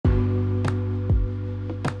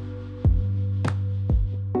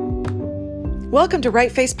Welcome to Right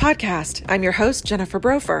Face Podcast. I'm your host, Jennifer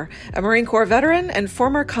Brofer, a Marine Corps veteran and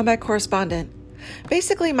former combat correspondent.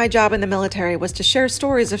 Basically, my job in the military was to share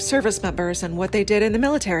stories of service members and what they did in the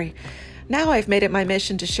military. Now I've made it my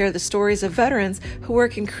mission to share the stories of veterans who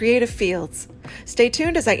work in creative fields. Stay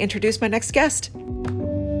tuned as I introduce my next guest.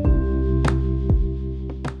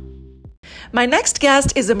 My next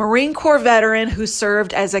guest is a Marine Corps veteran who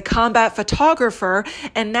served as a combat photographer,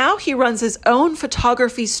 and now he runs his own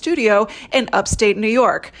photography studio in upstate New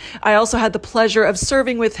York. I also had the pleasure of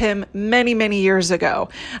serving with him many, many years ago.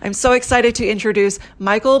 I'm so excited to introduce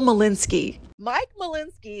Michael Malinsky. Mike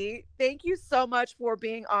Malinsky, thank you so much for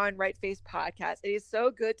being on Right Face Podcast. It is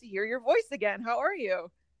so good to hear your voice again. How are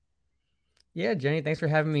you? Yeah, Jenny, thanks for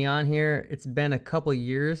having me on here. It's been a couple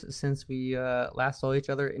years since we last saw each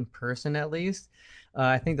other in person, at least.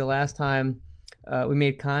 I think the last time we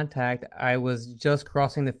made contact, I was just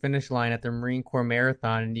crossing the finish line at the Marine Corps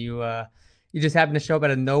Marathon, and you just happened to show up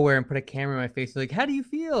out of nowhere and put a camera in my face. You're like, "How do you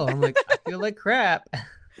feel?" I'm like, "I feel like crap."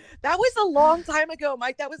 That was a long time ago,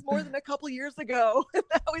 Mike. That was more than a couple years ago.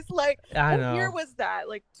 That was like, I what year know. was that?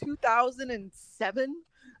 Like 2007?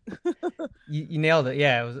 You nailed it.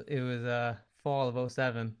 Yeah, it was fall of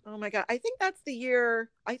 '07. Oh my God. I think that's the year.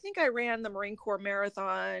 I think I ran the Marine Corps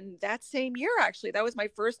Marathon that same year, actually. That was my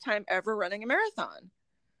first time ever running a marathon.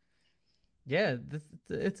 Yeah,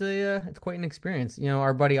 it's quite an experience. You know,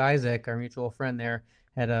 our buddy Isaac, our mutual friend there,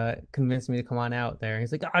 had convinced me to come on out there.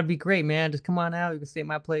 He's like, "Oh, it'd be great, man. Just come on out. You can stay at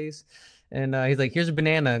my place." And he's like, "Here's a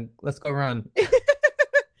banana. Let's go run."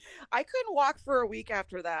 I couldn't walk for a week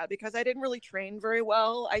after that because I didn't really train very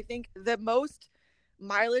well. I think the most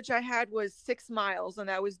mileage I had was 6 miles, and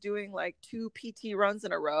I was doing like 2 PT runs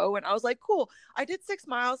in a row. And I was like, cool, I did 6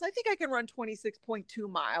 miles. I think I can run 26.2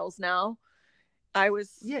 miles now. I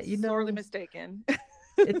was Yeah, sorely mistaken.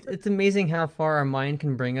 it's amazing how far our mind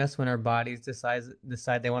can bring us when our bodies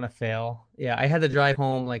decide they want to fail. Yeah, I had to drive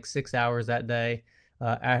home like 6 hours that day,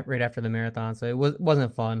 right after the marathon, so it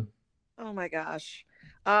wasn't fun. Oh my gosh.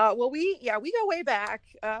 Well, we go way back.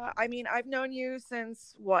 I mean, I've known you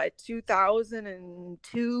since what,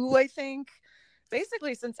 2002, I think.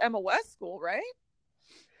 Basically since Emma West School, right?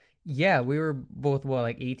 Yeah, we were both what,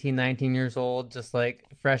 like 18, 19 years old, just like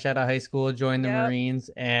fresh out of high school, joined the Yep.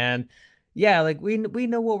 Marines, and yeah, like we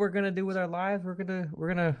know what we're gonna do with our lives. We're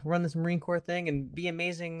gonna run this Marine Corps thing and be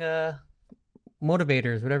amazing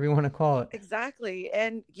motivators, whatever you want to call it. Exactly.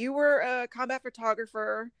 And you were a combat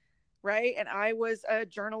photographer, right? And I was a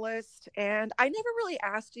journalist. And I never really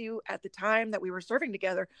asked you at the time that we were serving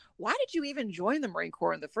together, why did you even join the Marine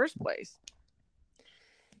Corps in the first place?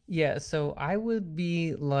 Yeah, so I would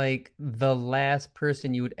be like the last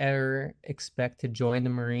person you would ever expect to join the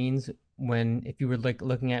Marines when, if you were like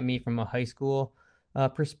looking at me from a high school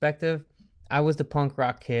perspective. I was the punk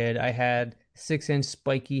rock kid. I had 6-inch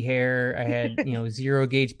spiky hair. I had, zero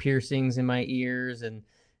gauge piercings in my ears and,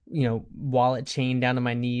 wallet chain down to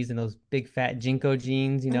my knees and those big fat Jinko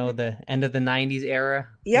jeans, the end of the 90s era.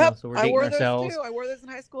 Yep. So we're I dating wore those too. ourselves. I wore those in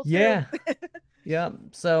high school too. Yeah. Yeah.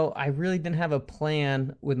 So I really didn't have a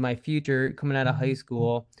plan with my future coming out of high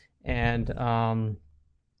school. And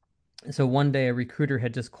so one day a recruiter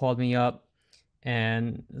had just called me up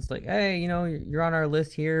and it's like, "Hey, you're on our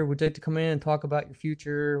list here. Would you like to come in and talk about your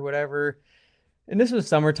future, whatever?" And this was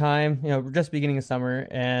summertime, just beginning of summer.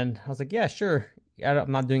 And I was like, "Yeah, sure.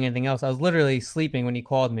 I'm not doing anything else." I was literally sleeping when he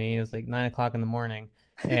called me. It was like 9 o'clock in the morning.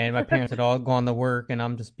 And my parents had all gone to work and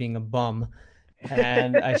I'm just being a bum.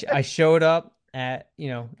 And I showed up at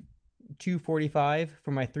 2:45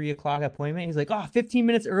 for my 3 o'clock appointment. He's like, "Oh, 15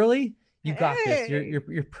 minutes early, you got this. You're Hey. you're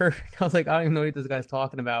you're perfect." I was like, "I don't even know what this guy's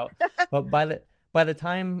talking about." But by the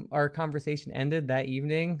time our conversation ended that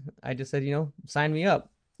evening, I just said, "Sign me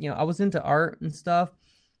up." I was into art and stuff.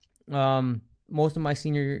 Most of my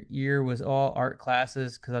senior year was all art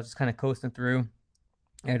classes because I was just kind of coasting through.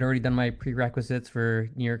 I had already done my prerequisites for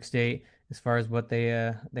New York State as far as what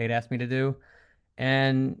they'd asked me to do.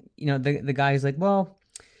 And the guy's like, "Well,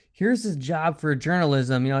 here's this job for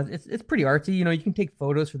journalism. It's pretty artsy. You can take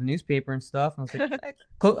photos for the newspaper and stuff." And I was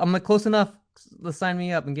like, I'm like, "Close enough. Let's sign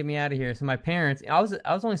me up and get me out of here." So my parents, I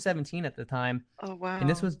was only 17 at the time, Oh, and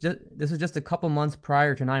this wow. was just a couple months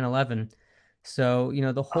prior to 9/11. So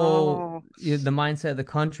the whole Oh, the mindset of the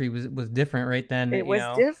country was different right then. it was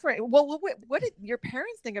different. Well, what did your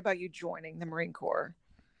parents think about you joining the Marine Corps?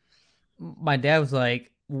 My dad was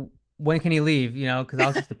like, "When can he leave?" Because I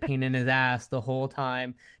was just a pain in his ass the whole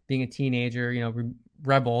time, being a teenager,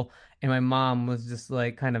 rebel. And my mom was just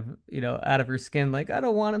like kind of, out of her skin, like, "I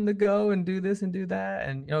don't want him to go and do this and do that."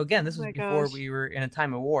 And, again, Oh this was my before gosh. we were in a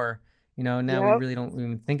time of war. Now we Yep. really don't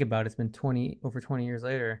even think about it. It's been over 20 years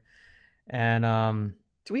later. And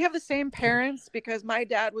Do we have the same parents? Because my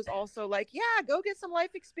dad was also like, yeah, go get some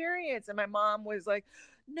life experience. And my mom was like,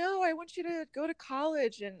 no, I want you to go to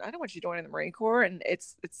college and I don't want you joining the Marine Corps. And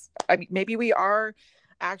I mean, maybe we are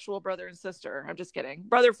actual brother and sister. I'm just kidding.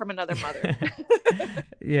 Brother from another mother.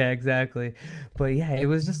 yeah, exactly. But yeah, it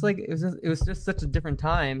was just like it was just such a different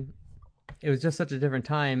time. It was just such a different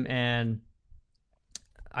time, and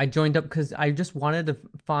I joined up because I just wanted to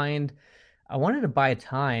find I wanted to buy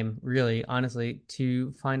time, really, honestly,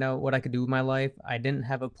 to find out what I could do with my life. I didn't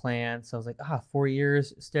have a plan, so I was like, 4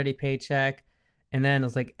 years, steady paycheck. And then I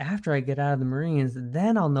was like, after I get out of the Marines,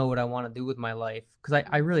 then I'll know what I want to do with my life. Because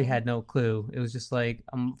I really Mm-hmm. had no clue. It was just like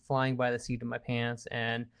I'm flying by the seat of my pants,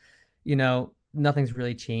 and nothing's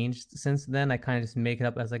really changed since then. I kind of just make it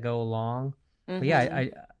up as I go along. But yeah,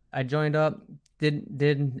 Mm-hmm. I joined up,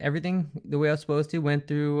 did everything the way I was supposed to. Went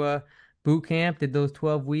through boot camp, did those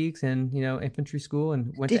 12 weeks, and infantry school,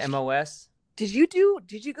 and went to Did MOS did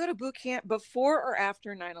you go to boot camp before or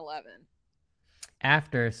after 9/11?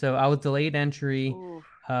 after. So I was delayed entry. Ooh.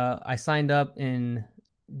 I signed up in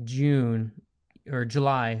June or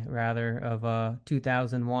July rather of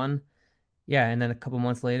 2001. Yeah, and then a couple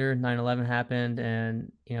months later 9/11 happened,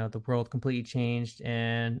 and the world completely changed.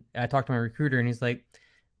 And I talked to my recruiter, and he's like,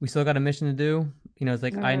 we still got a mission to do. It's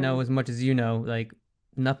like, I know Mm. as much as you know, like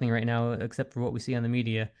nothing right now except for what we see on the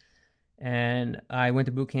media. And I went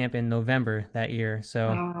to boot camp in November that year, so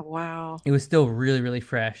Oh, wow. it was still really really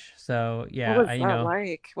fresh. So What yeah, was that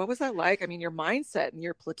like? What was that like? I mean, your mindset and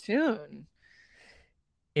your platoon.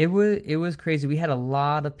 it was crazy. We had a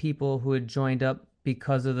lot of people who had joined up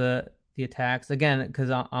because of the attacks. Again,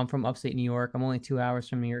 because I'm from upstate New York. I'm only 2 hours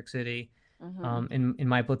from New York City. Mm-hmm. In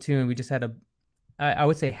my platoon, we just had I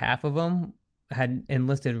would say half of them had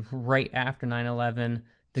enlisted right after 9/11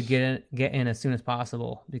 to get in as soon as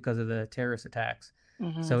possible because of the terrorist attacks.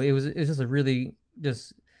 Mm-hmm. So it was just a really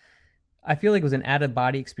just I feel like it was an out of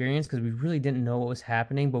body experience because we really didn't know what was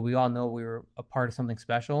happening, but we all know we were a part of something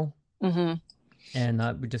special, Mm-hmm.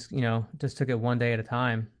 and we just took it one day at a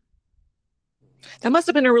time. That must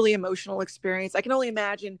have been a really emotional experience. I can only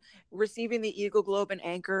imagine receiving the Eagle Globe and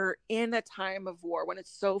Anchor in a time of war when it's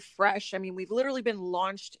so fresh. I mean, we've literally been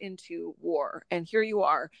launched into war, and here you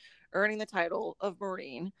are earning the title of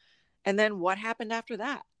Marine. And then what happened after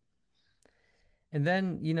that? And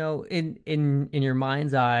then, in your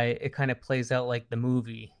mind's eye, it kind of plays out like the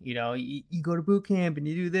movie. You go to boot camp and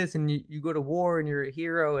you do this, and you go to war and you're a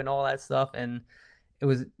hero and all that stuff. And it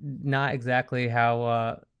was not exactly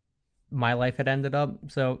how my life had ended up.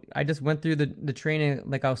 So I just went through the training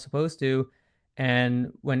like I was supposed to.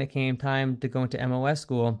 And when it came time to go into MOS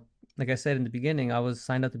school, like I said in the beginning, I was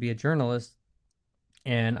signed up to be a journalist,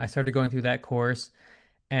 and I started going through that course.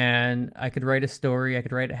 And I could write a story, I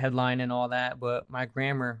could write a headline and all that, but my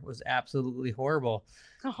grammar was absolutely horrible.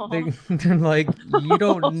 Oh. They're like, you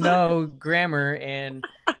don't know grammar, and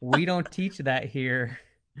we don't teach that here.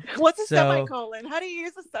 What's a So, semicolon? How do you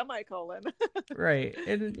use a semicolon? right.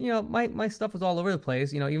 And, my stuff was all over the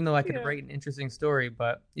place, even though I could Yeah. write an interesting story,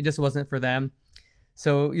 but it just wasn't for them.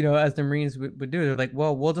 So, as the Marines would do, they're like,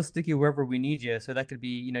 well, we'll just stick you wherever we need you. So that could be,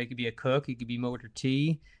 you could be a cook, you could be motor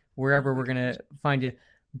T, Oh wherever my we're gonna gosh. find you.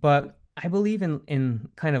 But I believe in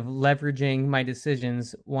kind of leveraging my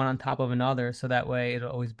decisions one on top of another, so that way it'll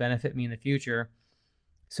always benefit me in the future.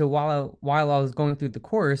 So while I was going through the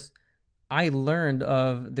course, I learned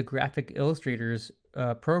of the graphic illustrators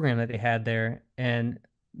program that they had there, and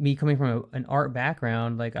me coming from an art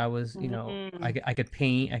background, like I was, Mm. I could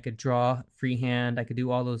paint, I could draw freehand, I could do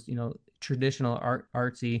all those, traditional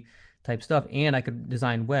artsy type stuff, and I could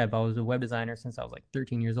design web. I was a web designer since I was like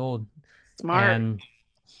 13 years old, Smart. and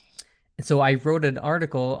so I wrote an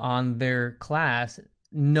article on their class,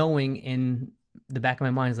 knowing in the back of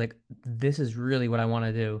my mind is like, this is really what I want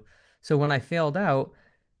to do. So when I failed out,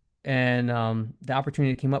 and the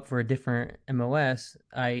opportunity came up for a different MOS,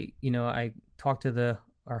 I talked to the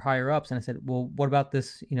our higher ups, and I said, well, what about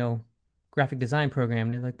this, graphic design program?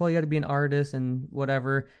 And they're like, well, you got to be an artist and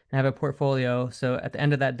whatever, and have a portfolio. So at the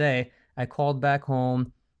end of that day, I called back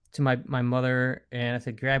home to my mother, and I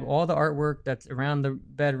said, grab all the artwork that's around the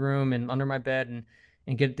bedroom and under my bed,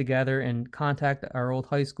 and get it together, and contact our old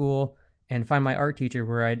high school and find my art teacher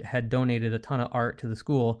where I had donated a ton of art to the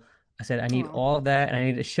school. I said, I need Oh. all of that, and I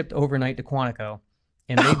need it shipped overnight to Quantico.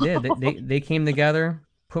 And they did. They came together,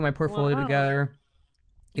 put my portfolio Wow. together.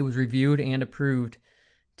 It was reviewed and approved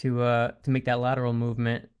to make that lateral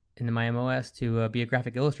movement into my MOS to be a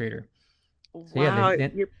graphic illustrator. So yeah, Wow.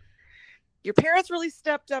 Your parents really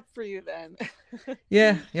stepped up for you then.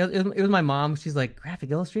 it was my mom. She's like, graphic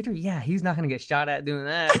illustrator? Yeah, he's not gonna get shot at doing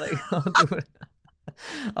that. Like, I'll do it.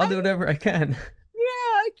 I'll do whatever I can.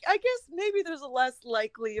 Yeah, I guess maybe there's a less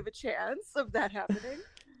likely of a chance of that happening.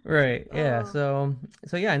 Right. Yeah. Uh,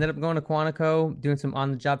 So yeah, I ended up going to Quantico, doing some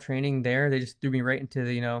on-the-job training there. They just threw me right into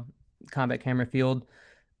the, combat camera field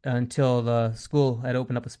until the school had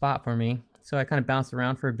opened up a spot for me. So I kind of bounced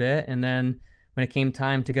around for a bit, and then when it came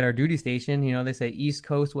time to get our duty station, they say East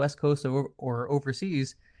Coast, West Coast, or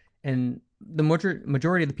overseas, and the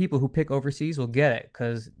majority of the people who pick overseas will get it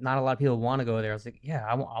because not a lot of people want to go there. I was like, yeah,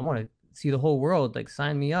 I want to see the whole world. Like,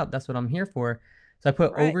 sign me up. That's what I'm here for. So I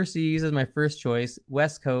put right. overseas as my first choice,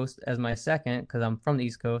 West Coast as my second because I'm from the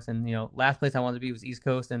East Coast, and last place I wanted to be was East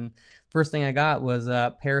Coast, and first thing I got was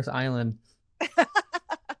Paris Island.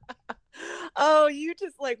 Oh, you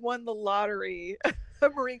just like won the lottery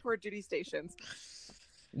of Marine Corps duty stations.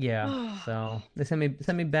 Yeah. So they sent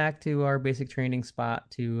me back to our basic training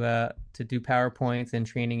spot to do PowerPoints and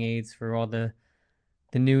training aids for all the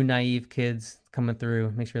new naive kids coming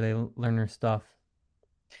through, make sure they learn their stuff.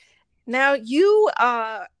 Now you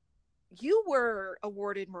were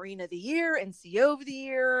awarded Marine of the Year and CO of the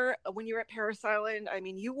Year when you were at Paris Island. I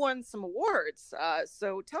mean, you won some awards.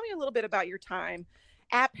 So tell me a little bit about your time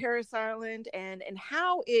at Paris Island and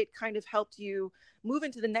how it kind of helped you move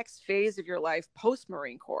into the next phase of your life post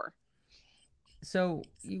Marine Corps. So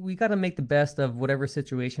we got to make the best of whatever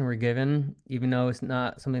situation we're given, even though it's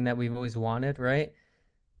not something that we've always wanted, right?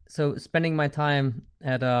 So spending my time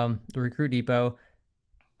at the recruit depot,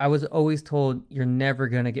 I was always told you're never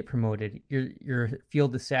gonna get promoted. Your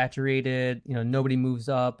field is saturated. Nobody moves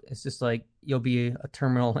up. It's just like you'll be a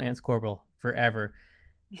terminal lance corporal forever.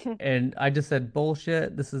 And I just said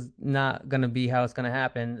bullshit. This is not gonna be how it's gonna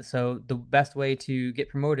happen. So the best way to get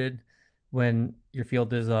promoted when your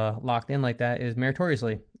field is locked in like that is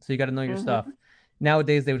meritoriously. So you got to know your stuff. Mm-hmm.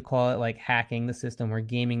 Nowadays they would call it like hacking the system or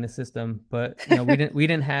gaming the system, but we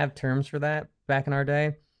didn't have terms for that back in our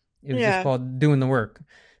day. It was just Yeah. called doing the work.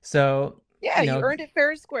 So, Yeah, you you know, earned it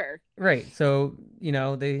fair and square. right. So, you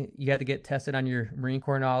had to get tested on your Marine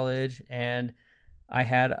Corps knowledge, and I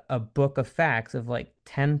had a book of facts of like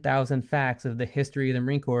 10,000 facts of the history of the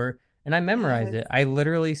Marine Corps, and I memorized Yes. it. I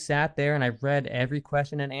literally sat there and I read every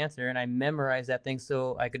question and answer, and I memorized that thing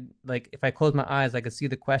so I could, like, if I closed my eyes, I could see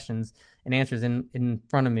the questions and answers in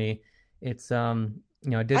front of me. It's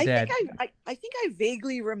I did I think that. I think I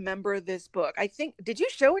vaguely remember this book. I think did you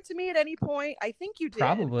show it to me at any point? I think you did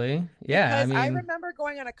Probably. Yeah, I because I mean, remember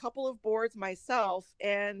going on a couple of boards myself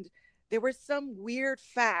and there was some weird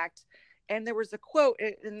fact and there was a quote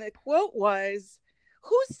and the quote was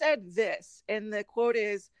who said this? And the quote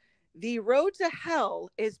is the road to hell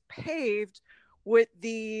is paved with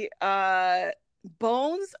the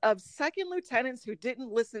bones of second lieutenants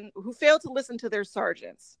who failed to listen to their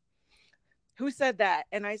sergeants. Who said that?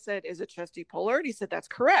 And I said, is it Chesty Puller? And he said, that's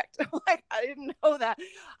correct. Like, I didn't know that.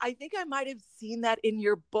 I think I might have seen that in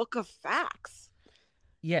your book of facts.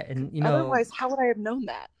 yeah, and Otherwise, how would I have known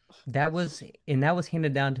that? that was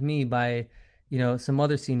handed down to me by some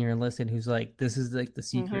other senior enlisted who's like, this is like the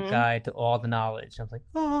secret Mm-hmm. guide to all the knowledge. I was like,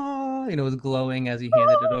 oh, it was glowing as he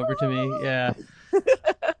handed it over to me. Yeah.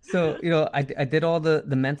 So I did all the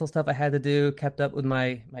mental stuff I had to do, kept up with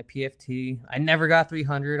my PFT. I never got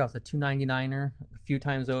 300. I was a 299er a few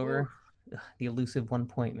times Ooh, over. Ugh, the elusive 1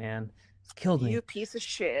 point, man, it's killed you me. piece of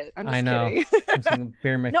shit. I'm I just know. kidding. I'm just gonna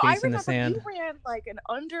bury my No, I face in the remember you sand. ran like an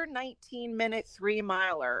under 19-minute 3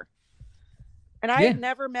 miler. And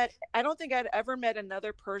Yeah. I don't think I'd ever met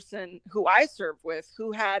another person who I served with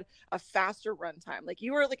who had a faster run time. Like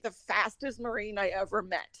you were like the fastest Marine I ever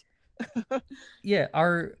met. Yeah,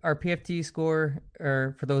 our PFT score,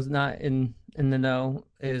 or for those not in the know,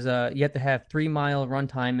 is you have to have 3 mile run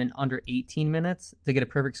time in under 18 minutes to get a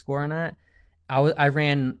perfect score on that. I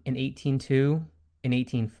ran an 18.2, an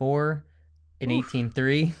 18.4, an Oof,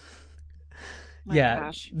 18.3. my Yeah,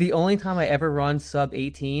 gosh. the only time I ever run sub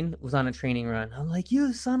 18 was on a training run. I'm like,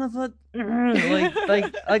 you son of a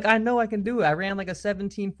like I know I can do it. I ran like a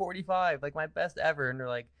 17:45, like my best ever, and they're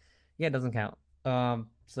like, yeah, it doesn't count.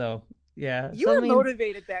 So yeah. You So I were mean,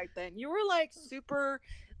 motivated back then. You were like super,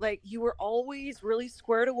 like you were always really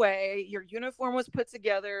squared away. Your uniform was put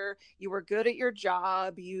together. You were good at your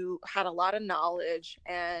job. You had a lot of knowledge,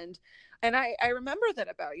 and I remember that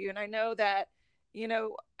about you. And I know that,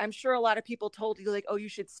 I'm sure a lot of people told you like, oh, you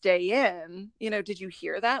should stay in. Did you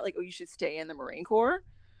hear that? Like, oh, you should stay in the Marine Corps.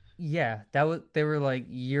 yeah, they were like,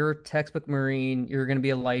 you're textbook Marine, you're gonna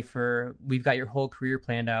be a lifer. We've got your whole career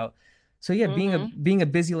planned out. So yeah, being a Mm-hmm. being a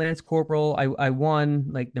busy Lance Corporal, I won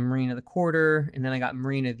like the Marine of the Quarter, and then I got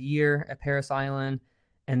Marine of the Year at Paris Island.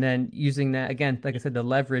 And then using that again, like I said, to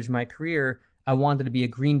leverage my career, I wanted to be a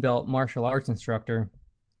green belt martial arts instructor.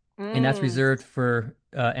 and that's Mm. reserved for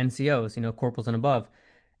NCOs, corporals and above.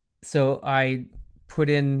 So I put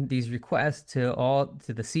in these requests to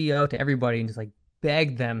the CEO, to everybody, and just like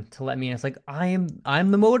begged them to let me in. It's like I'm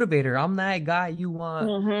the motivator. I'm that guy you want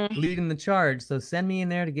Hmm. leading the charge. So send me in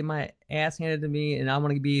there to get my ass handed to me, and I'm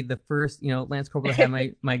gonna be the first, Lance Corporal to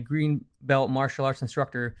have my green belt martial arts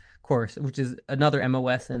instructor course, which is another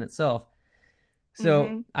MOS in itself. So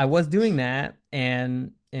Hmm. I was doing that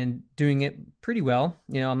and doing it pretty well.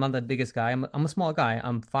 I'm not the biggest guy. I'm a small guy.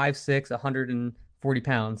 I'm 5'6", 140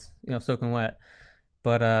 pounds, soaking wet,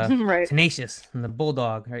 but Right. tenacious and the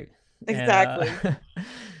bulldog, right? And Exactly.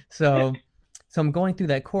 so so I'm going through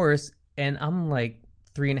that course, and I'm like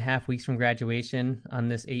 3.5 weeks from graduation on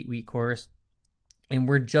this 8-week course, and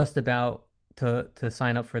we're just about to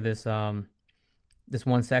sign up for this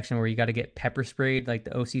one section where you got to get pepper sprayed, like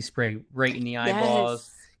the OC spray, right in the eyeballs.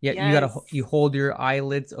 Yes. Yeah, you Yes. hold your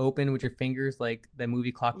eyelids open with your fingers, like the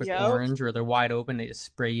movie Clockwork Yep. Orange, where they're wide open. They just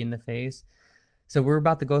spray you in the face. So we're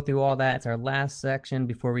about to go through all that. It's our last section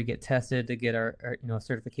before we get tested to get our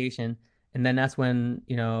certification, and then that's when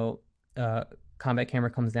uh, combat camera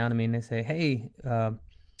comes down to me and they say, "Hey,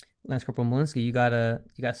 Lance Corporal Malinsky, you got a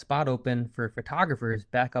spot open for photographers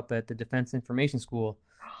back up at the Defense Information School.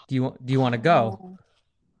 Do you want to go?" Oh.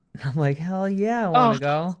 I'm like, hell yeah, I want Oh. to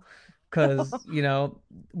go. Because,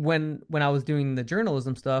 when I was doing the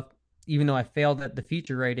journalism stuff, even though I failed at the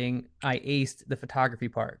feature writing, I aced the photography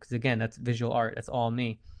part. Because again, that's visual art. That's all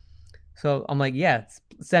me. So I'm like, yeah,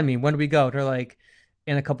 send me. When do we go? They're like,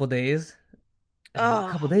 in a couple days. And I'm like, a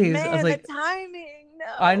Oh couple days. I was man, the like, timing.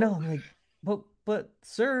 I know. No. I'm like, but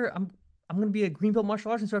sir, I'm gonna be a green belt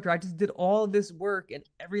martial arts instructor. I just did all of this work and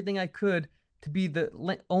everything I could to be the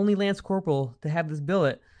only Lance Corporal to have this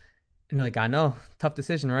billet. And you're like, I know, tough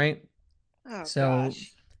decision, right? Oh So,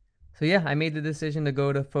 gosh. so yeah, I made the decision to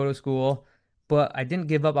go to photo school, but I didn't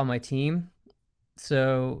give up on my team.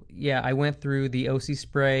 So yeah, I went through the OC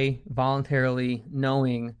spray voluntarily,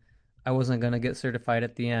 knowing I wasn't gonna get certified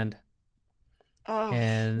at the end. Oh.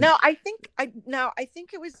 And Now I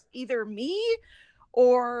think it was either me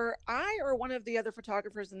or I or one of the other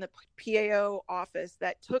photographers in the PAO office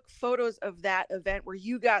that took photos of that event where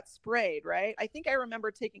you got sprayed, right? I think I remember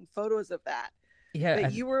taking photos of that. yeah,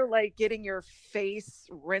 That you were like getting your face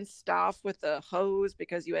rinsed off with a hose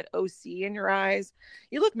because you had OC in your eyes.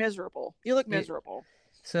 You look miserable. You look it, miserable.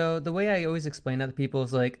 so the way I always explain that to people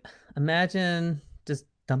is like, imagine just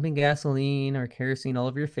dumping gasoline or kerosene all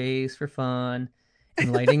over your face for fun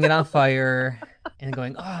and lighting it on fire and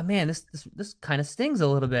going, oh man, this kind of stings a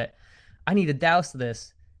little bit. I need to douse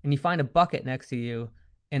this. And you find a bucket next to you,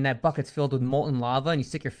 and that bucket's filled with molten lava, and you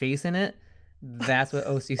stick your face in it. That's what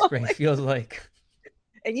OC Oh spray my- feels like.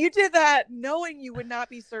 and you did that knowing you would not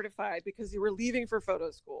be certified because you were leaving for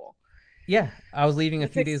photo school. Yeah, I was leaving a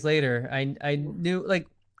That few takes, days later. I knew, like,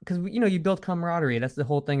 because you build camaraderie. That's the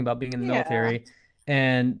whole thing about being in the yeah. military.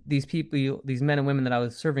 And these people, these men and women that I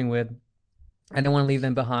was serving with, I didn't want to leave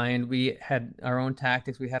them behind. We had our own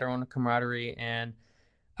tactics. We had our own camaraderie, and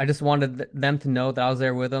I just wanted them to know that I was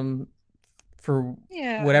there with them for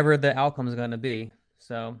Yeah. whatever the outcome is going to be.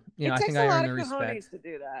 So, It I takes think a I lot earned of the respect. cojones to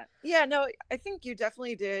do that. Yeah, no, I think you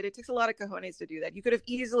definitely did. It takes a lot of cojones to do that. You could have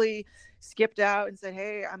easily skipped out and said,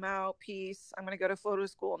 "Hey, I'm out. Peace. I'm going to go to photo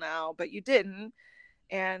school now," but you didn't.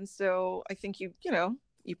 And so I think you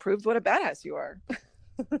proved what a badass you are.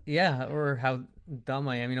 Yeah, or how dumb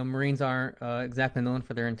I am. Marines aren't exactly known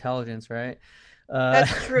for their intelligence, right? Uh,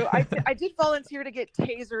 That's true. I did volunteer to get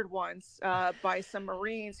tasered once by some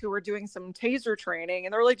Marines who were doing some taser training,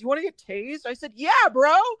 and they were like, "Do you want to get tased?" I said, "Yeah,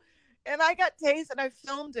 bro." And I got tased, and I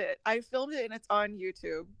filmed it. And it's on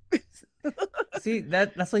YouTube. See,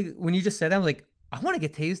 that's like when you just said that, I'm like, I want to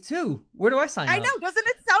get tased too. Where do I sign I up? know, doesn't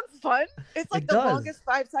it sound fun? It's like It the does. longest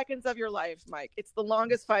 5 seconds of your life, Mike. It's the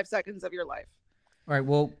longest 5 seconds of your life. All right.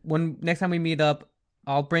 Well, when next time we meet up,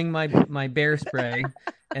 I'll bring my bear spray,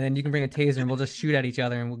 and then you can bring a taser, and we'll just shoot at each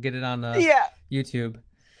other, and we'll get it on Yeah. YouTube.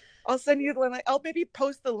 I'll send you the link. I'll maybe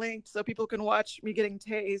post the link so people can watch me getting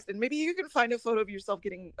tased, and maybe you can find a photo of yourself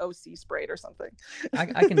getting OC sprayed or something. I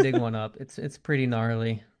can dig one up. It's pretty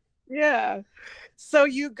gnarly. Yeah. So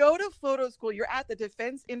you go to photo school. You're at the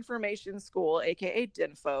Defense Information School, aka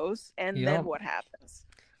DINFOS, and then Yep. what happens?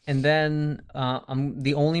 And then I'm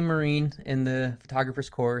the only Marine in the photographer's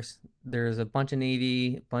course. There's a bunch of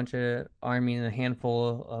Navy, a bunch of Army, and a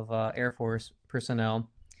handful of Air Force personnel.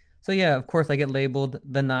 So yeah, of course I get labeled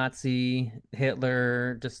the Nazi,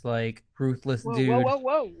 Hitler, just like ruthless Whoa, whoa, dude. whoa,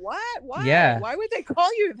 whoa! What? Why? Yeah, Why would they call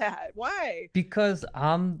you that? Why? because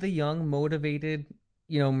I'm the young, motivated,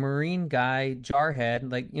 Marine guy,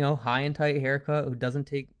 jarhead, like, high and tight haircut who doesn't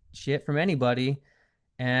take shit from anybody.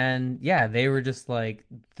 And yeah, they were just like,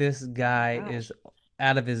 this guy is Gosh.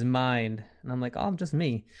 out of his mind. And I'm like, oh, I'm just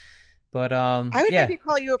me. But I would yeah, maybe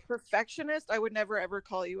call you a perfectionist. I would never ever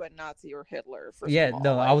call you a Nazi or Hitler, first yeah, of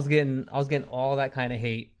no, all. Like, I was getting all that kind of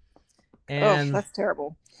hate. oh, And that's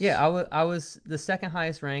terrible. yeah, I was the second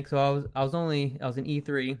highest rank, so I was an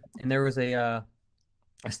E3, and there was a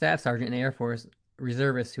staff sergeant in the Air Force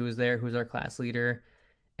reservist who was there, who was our class leader.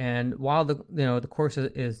 And while the course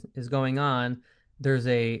is going on, there's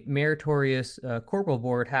a meritorious corporal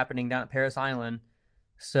board happening down at Paris Island.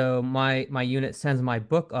 So my unit sends my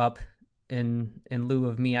book up in lieu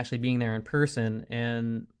of me actually being there in person,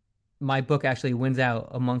 and my book actually wins out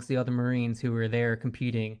amongst the other Marines who were there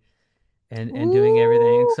competing and doing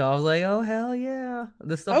everything. Ooh, So I was like, oh hell yeah,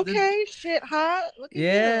 this stuff did. okay, shit hot. Look at you.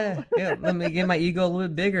 Yeah, yeah. Let me get my ego a little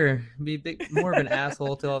bit bigger, be more of an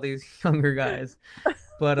asshole to all these younger guys.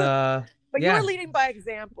 But But you were yeah, leading by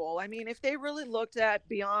example. I mean, if they really looked at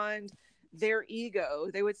beyond their ego,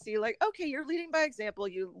 they would see like, okay, you're leading by example.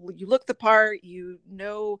 You look the part, you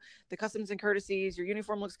know the customs and courtesies, your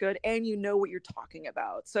uniform looks good, and you know what you're talking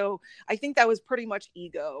about. So I think that was pretty much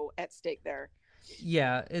ego at stake there.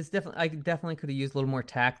 yeah, it's definitely I definitely could have used a little more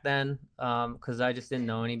tact then, because I just didn't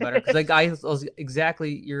know any better. Because like was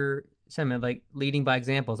exactly your sentiment, like leading by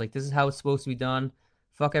examples. Like this is how it's supposed to be done.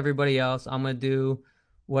 Fuck everybody else. I'm gonna do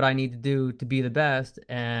what I need to do to be the best.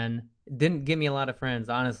 And it didn't give me a lot of friends,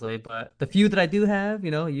 honestly. But the few that I do have,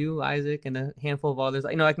 you, Isaac, and a handful of others,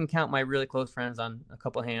 I can count my really close friends on a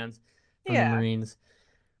couple hands from the Yeah. Marines.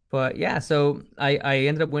 But yeah, so I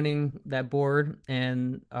ended up winning that board,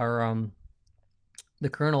 and our the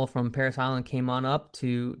colonel from Paris Island came on up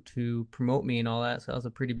to promote me and all that. So that was a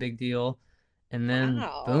pretty big deal. And then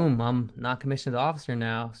Wow. boom, I'm not commissioned officer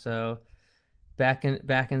now. So back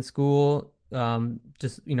in school,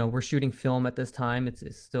 just we're shooting film at this time. It's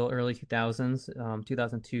still early 2000s,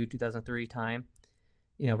 2002, 2003 time.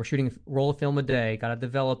 We're shooting a roll of film a day. Got to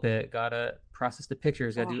develop it. Got to process the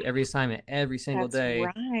pictures. Got to Oh, do every assignment every single that's day.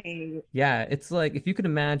 right. Yeah, it's like if you could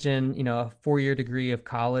imagine, a 4 year degree of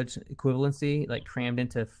college equivalency, like crammed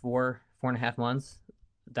into 4.5 months.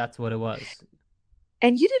 That's what it was.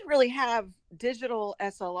 And you didn't really have digital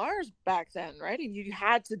SLRs back then, right? And you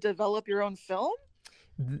had to develop your own film.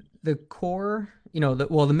 The Corps,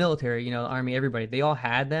 the military, Army, everybody, they all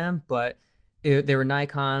had them, but they were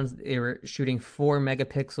Nikons. They were shooting 4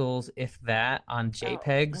 megapixels, if that, on Oh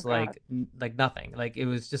JPEGs, God. like nothing. Like it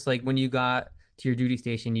was just like when you got to your duty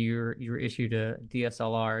station, you were issued a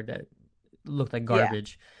DSLR that looked like Yeah.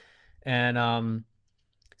 garbage. And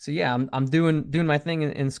so yeah, I'm doing my thing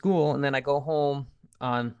in school, and then I go home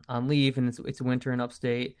on leave, and it's winter in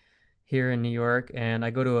upstate here in New York, and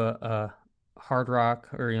I go to a hard rock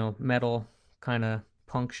or metal kind of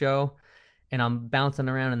punk show, and I'm bouncing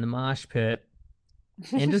around in the mosh pit,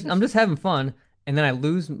 and just I'm just having fun, and then I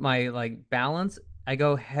lose my like balance. I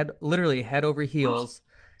go literally head over heels.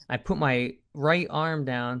 I put my right arm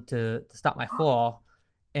down to stop my fall,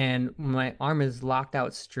 and my arm is locked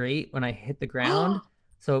out straight when I hit the ground.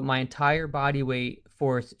 So my entire body weight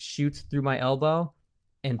force shoots through my elbow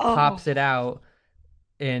and Oh, pops it out.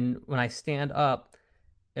 And when I stand up,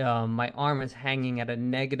 my arm is hanging at a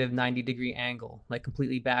negative 90-degree angle, like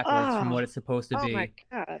completely backwards from oh, what it's supposed to oh my be.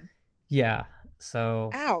 God. Yeah.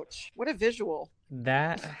 So Ouch. What a visual.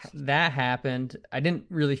 that happened. I didn't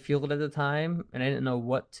really feel it at the time, and I didn't know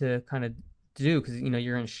what to kind of do because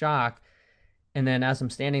you're in shock. And then as I'm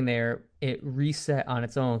standing there, it reset on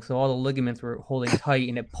its own. So all the ligaments were holding tight,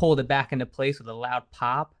 and it pulled it back into place with a loud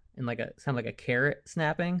pop and like a sound like a carrot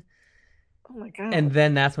snapping. Oh my And God.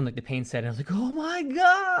 then that's when like the pain set in. I was like, oh my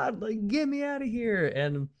god, like get me out of here.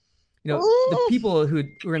 And the Ooh. people who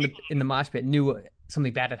were in the mosh pit knew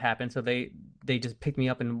something bad had happened, so they just picked me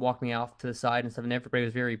up and walked me off to the side and stuff. And everybody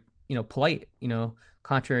was very polite,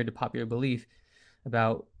 contrary to popular belief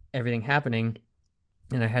about everything happening.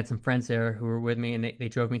 And I had some friends there who were with me, and they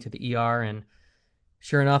drove me to the ER. And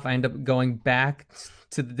sure enough, I ended up going back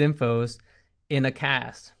to the Dymphos in a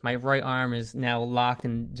cast. My right arm is now locked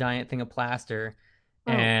in a giant thing of plaster,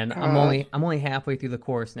 Oh and I'm God. only I'm only halfway through the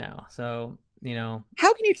course now. So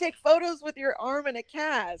How can you take photos with your arm in a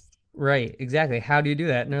cast? right, exactly. How do you do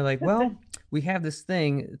that? And they're like, well, we have this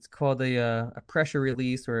thing. It's called a pressure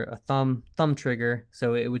release or a thumb trigger.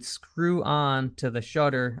 So it would screw on to the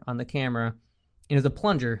shutter on the camera. And it was a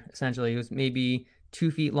plunger essentially. It was maybe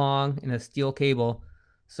 2 feet long and a steel cable.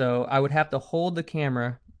 So I would have to hold the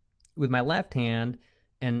camera with my left hand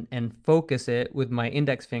and focus it with my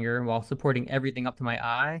index finger while supporting everything up to my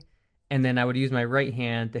eye. And then I would use my right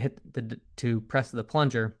hand to press the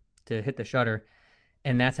plunger to hit the shutter.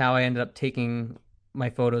 And that's how I ended up taking my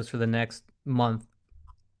photos for the next month.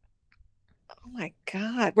 Oh my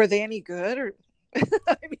God. Were they any good or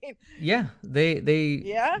I mean, Yeah, they they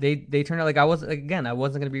yeah. they they turned out like I was again. I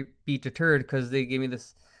wasn't gonna be deterred because they gave me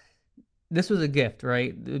this. This was a gift,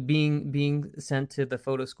 right? Being sent to the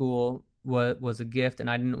photo school was a gift, and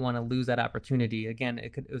I didn't want to lose that opportunity. Again,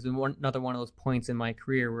 it was another one of those points in my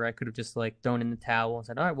career where I could have just like thrown in the towel and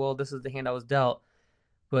said, "All right, well, this is the hand I was dealt."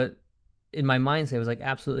 But in my mindset, it was like,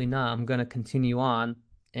 absolutely not. I'm gonna continue on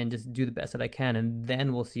and just do the best that I can, and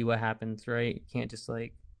then we'll see what happens, right? You can't just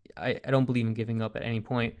like I don't believe in giving up at any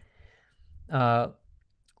point. Uh,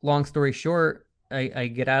 Long story short, I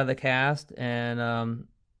get out of the cast and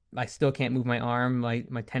I still can't move my arm. My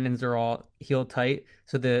tendons are all healed tight.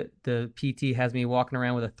 So the PT has me walking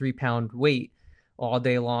around with a 3 pound weight all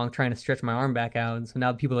day long trying to stretch my arm back out. And so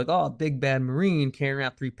now people are like, oh, big bad Marine carrying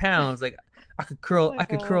around 3 pounds. Like Oh my I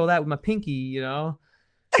could God. curl that with my pinky,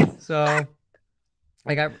 So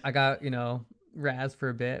I got, razz for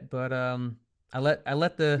a bit, but I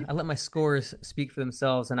let my scores speak for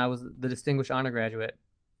themselves and I was the distinguished honor graduate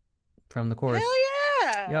from the course. Hell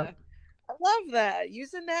yeah. Yep. I love that.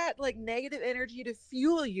 Using that like negative energy to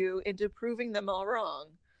fuel you into proving them all wrong.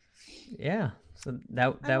 Yeah. So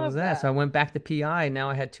that I that was love that. So I that. went back to PI. Now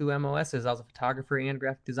I had two MOSs. I was a photographer and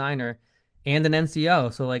graphic designer and an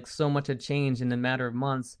NCO. So like so much had changed in a matter of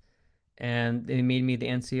months. And they made me the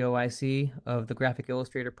NCOIC of the graphic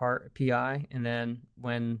illustrator part PI. And then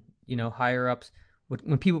when, higher ups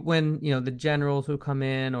when the generals would come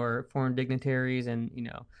in or foreign dignitaries and,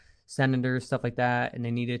 senators, stuff like that, and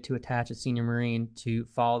they needed to attach a senior Marine to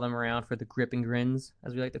follow them around for the grip and grins,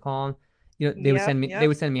 as we like to call them. Yep. They Yep.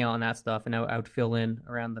 would send me out on that stuff, and I would fill in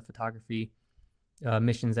around the photography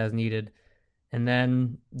missions as needed. And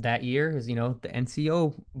then that year is the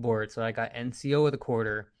NCO board, so I got NCO of the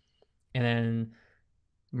quarter, and then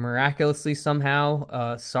miraculously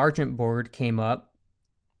somehow sergeant board came up,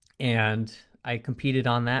 and I competed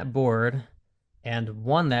on that board and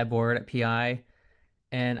won that board at PI.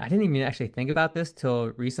 And I didn't even actually think about this till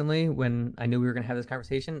recently when I knew we were going to have this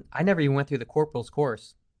conversation. I never even went through the corporal's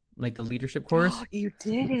course, like the leadership Oh, course. you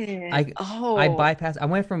didn't. I I Oh, bypassed. I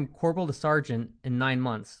went from corporal to sergeant in 9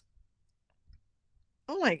 months.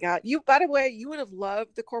 oh my God. You, by the way, you would have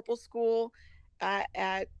loved the corporal school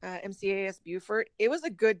at MCAS Buford. It was a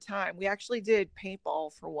good time. We actually did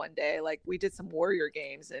paintball for one day. Like we did some warrior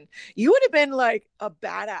games, and you would have been like a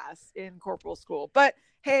badass in corporal school. But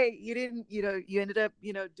hey, you didn't, you ended up,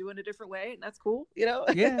 doing a different way, and that's cool,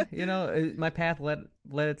 Yeah, my path led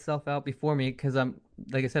itself out before me because I'm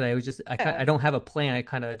like I said, I Yeah. don't have a plan. I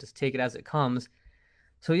kind of just take it as it comes.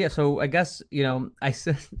 So yeah, so I guess I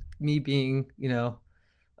said me being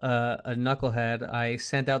a knucklehead, I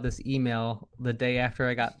sent out this email the day after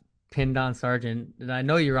I got pinned on sergeant, and I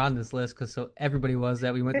know you're on this list because so everybody was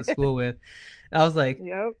that we went to school with. And I was like,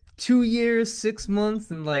 Yep. 2 years, 6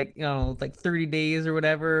 months, and like like 30 days or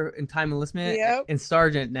whatever in time enlistment, Yep. and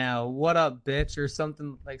sergeant now. What up, bitch, or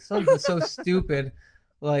something so stupid.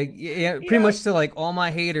 Like yeah, pretty Yep. much to like all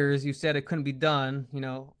my haters, you said it couldn't be done.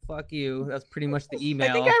 Fuck you. That's pretty much the I think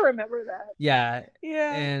email. I remember that. Yeah.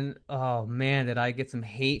 Yeah. And oh man, did I get some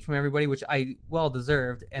hate from everybody, which I well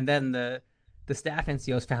deserved. And then the staff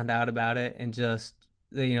NCOs found out about it and just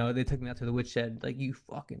they took me out to the woodshed like you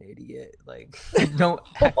fucking idiot. Like don't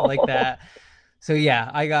act like that. So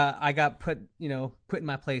yeah, I got put in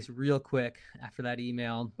my place real quick after that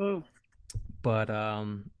email. Ooh. But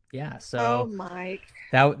yeah, Oh, so Mike.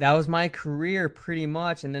 that was my career pretty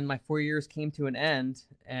much, and then my 4 years came to an end,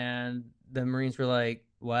 and the Marines were like,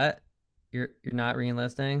 "What? You're not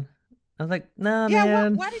reenlisting?" I was like, "Nah, Yeah.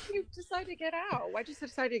 man. Why did you decide to get out? Why did you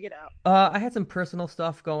decide to get out? I had some personal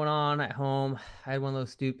stuff going on at home. I had one of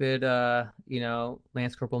those stupid,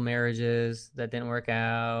 Lance Corporal marriages that didn't work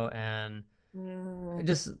out, and Mm.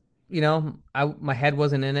 just, my head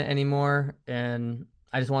wasn't in it anymore, and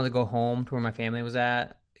I just wanted to go home to where my family was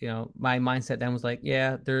at. My mindset then was like,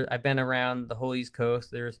 yeah, I've been around the whole East Coast.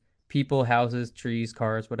 There's people, houses, trees,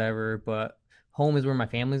 cars, whatever, but home is where my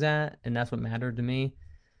family's at, and that's what mattered to me.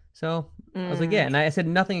 So I was like, yeah, Mm. and I said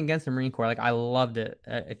nothing against the Marine Corps. Like I loved it.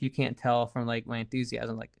 If you can't tell from like my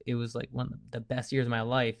enthusiasm, like it was like one of the best years of my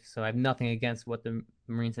life. So I have nothing against what the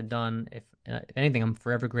Marines had done. If anything, I'm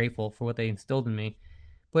forever grateful for what they instilled in me.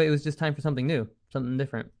 But it was just time for something new, something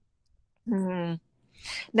different. Mm.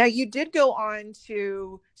 Now, you did go on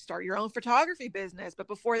to start your own photography business, but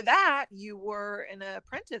before that, you were an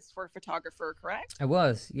apprentice for a photographer, correct? I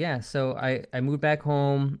was, yeah. So I moved back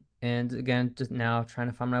home, and again, just now trying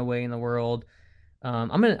to find my way in the world.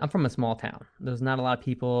 I'm from a small town. There's not a lot of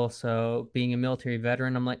people, so being a military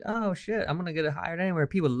veteran, I'm like, oh shit, I'm gonna get hired anywhere.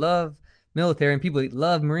 People love military, and people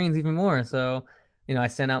love Marines even more. So I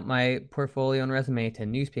sent out my portfolio and resume to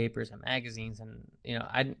newspapers and magazines,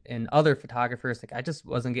 and and other photographers. Like, I just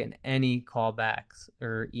wasn't getting any callbacks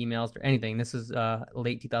or emails or anything. This is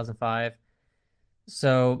late 2005.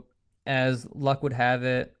 So, as luck would have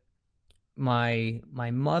it, my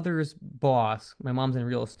mother's boss, my mom's in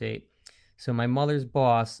real estate, so my mother's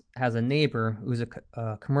boss has a neighbor who's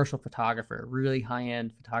a commercial photographer, really high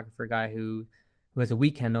end photographer guy who has a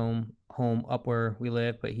weekend home up where we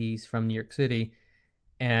live, but he's from New York City.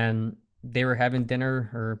 And they were having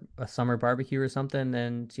dinner or a summer barbecue or something,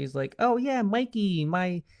 and she's like, "Oh yeah, Mikey,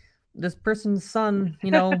 my this person's son,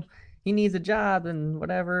 he needs a job and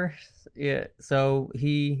whatever." Yeah, so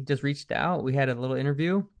he just reached out. We had a little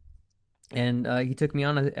interview, and he took me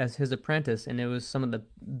on as his apprentice, and it was some of the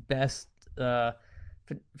best uh,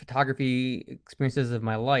 photography experiences of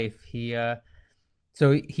my life. He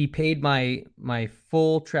paid my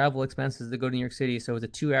full travel expenses to go to New York City. So it was a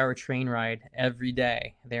 2 hour train ride every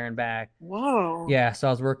day there and back. Whoa. Yeah, so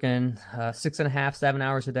I was working 6.5, 7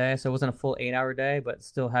 hours a day. So it wasn't a full 8 hour day, but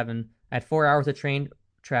still I had 4 hours of train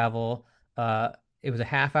travel. It was a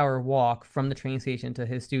half-hour walk from the train station to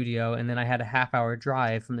his studio, and then I had a half-hour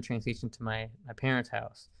drive from the train station to my parents'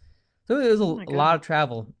 house. So it was Oh my a lot of goodness.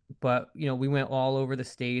 travel, but we went all over the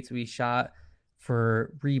states. We shot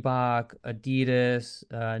for Reebok, Adidas,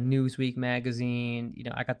 Newsweek magazine.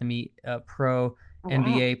 I got to meet pro Oh, wow.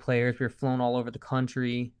 NBA players. We were flown all over the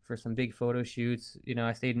country for some big photo shoots.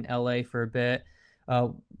 I stayed in LA for a bit.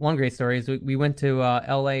 One great story is we went to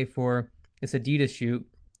LA for this Adidas shoot,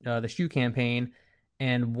 the shoe campaign,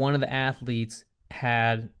 and one of the athletes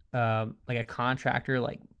had like a contractor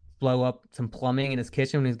like blow up some plumbing in his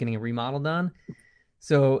kitchen when he was getting a remodel done.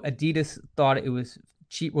 So Adidas thought it was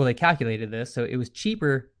cheap. Well, they calculated this, so it was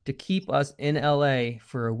cheaper to keep us in LA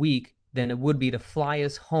for a week than it would be to fly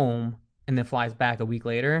us home and then fly us back a week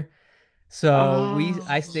later. So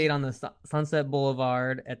I Oh. stayed on the Sunset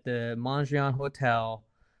Boulevard at the Mondrian Hotel,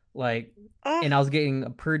 like, and I Ah. was getting a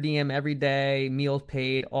per diem every day, meals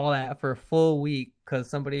paid, all that for a full week because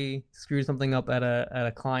somebody screwed something up at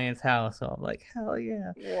a client's house. So I'm like, hell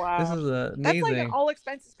yeah, this Wow. is That's like an amazing. all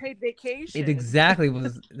expenses paid It vacation. exactly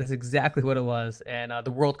was. That's exactly what it was. And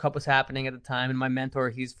the World Cup was happening at the time, and my mentor,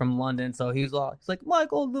 he's from London, so he's like,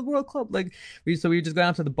 Michael, the World Cup. Like, we just go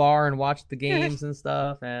down to the bar and watch the games and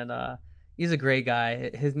stuff. And he's a great guy.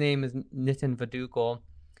 His name is Nitin Vadukul,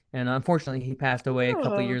 and unfortunately, he passed away a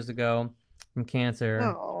couple of Oh, years ago from cancer.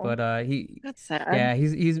 oh, But that's sad. yeah,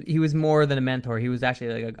 he was more than a mentor. He was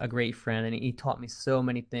actually like a great friend, and he taught me so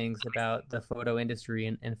many things about the photo industry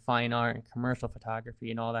and fine art and commercial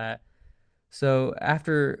photography and all that. So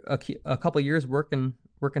after a couple of years working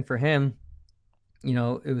for him,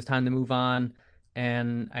 it was time to move on,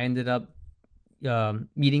 and I ended up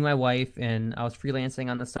meeting my wife, and I was freelancing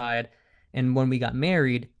on the side. And when we got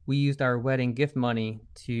married, we used our wedding gift money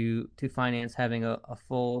to finance having a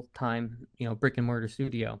full time brick and mortar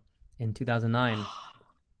studio in 2009.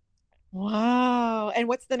 Wow. And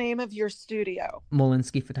what's the name of your studio?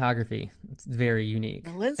 Molinsky Photography. It's very unique.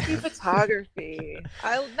 Malinsky Photography.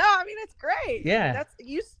 I mean it's great. Yeah, That's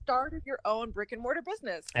you started your own brick and mortar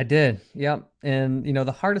business. I did. Yep. And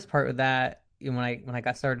the hardest part of that, when I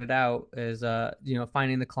got started out is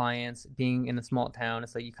finding the clients, being in a small town.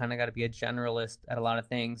 It's like you kind of got to be a generalist at a lot of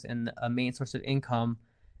things, and a main source of income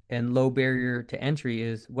and low barrier to entry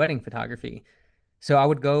is wedding photography. So I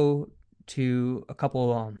would go to a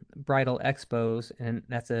couple bridal expos, and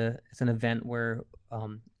it's an event where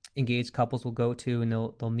engaged couples will go to, and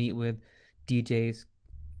they'll meet with DJs,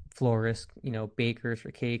 florists, bakers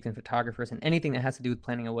for cakes, and photographers, and anything that has to do with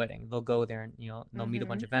planning a wedding. They'll go there, and they'll meet a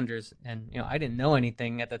bunch Hmm. of vendors. And I didn't know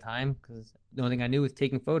anything at the time because the only thing I knew was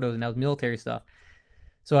taking photos, and that was military stuff.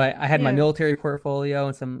 So I had my Yeah. military portfolio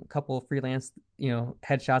and some couple of freelance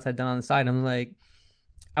headshots I'd done on the side. I'm like,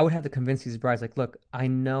 I would have to convince these brides, like, look, I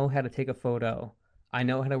know how to take a photo. I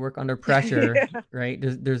know how to work under pressure, Yeah. right?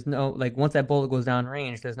 There's no, like, once that bullet goes down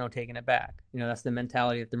range, there's no taking it back. That's the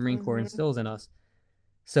mentality that the Marine Corps Hmm. instills in us.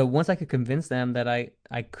 So once I could convince them that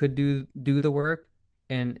I could do the work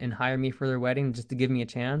and hire me for their wedding just to give me a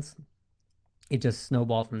chance, it just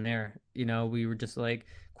snowballed from there. We were just like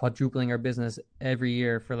quadrupling our business every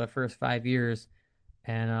year for the first 5 years,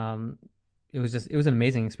 and it was an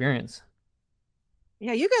amazing experience.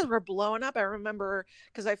 Yeah, you guys were blowing up. I remember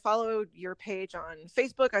because I followed your page on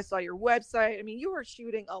Facebook. I saw your website. I mean, you were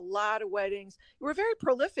shooting a lot of weddings. You were very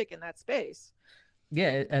prolific in that space.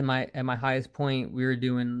 Yeah, at my highest point, we were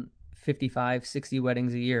doing 55, 60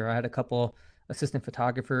 weddings a year. I had a couple assistant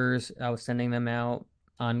photographers. I was sending them out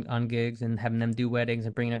on gigs and having them do weddings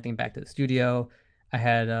and bringing everything back to the studio. I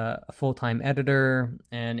had a full-time editor,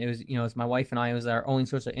 and it was, it was my wife and I. It was our only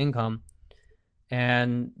source of income.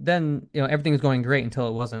 And then, everything was going great until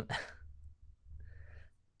it wasn't.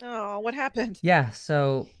 Oh, what happened? Yeah,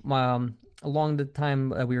 so along the time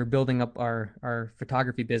we were building up our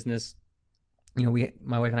photography business, my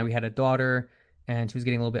wife and I, we had a daughter, and she was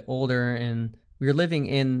getting a little bit older, and we were living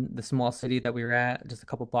in the small city that we were at, just a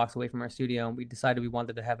couple blocks away from our studio, and we decided we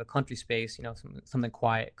wanted to have a country space, something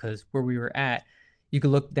quiet, because where we were at, you could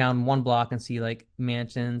look down one block and see like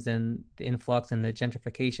mansions and the influx and the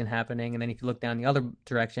gentrification happening, and then if you look down the other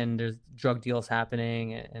direction, there's drug deals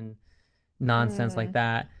happening and nonsense like Mm.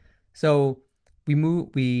 that. So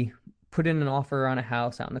we put in an offer on a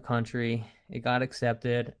house out in the country. It got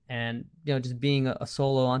accepted, and just being a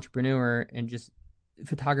solo entrepreneur, and just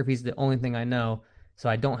photography is the only thing I know. So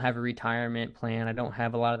I don't have a retirement plan. I don't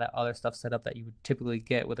have a lot of that other stuff set up that you would typically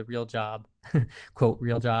get with a real job, quote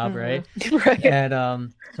real job, right? Mm-hmm. Right.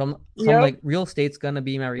 And so I'm Yep. like, real estate's gonna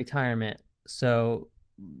be my retirement. So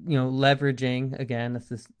leveraging, again,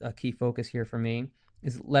 this is a key focus here for me,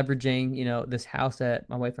 is leveraging, this house that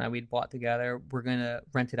my wife and I we'd bought together. We're gonna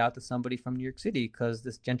rent it out to somebody from New York City because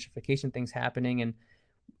this gentrification thing's happening, and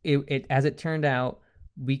it as it turned out,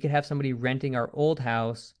 we could have somebody renting our old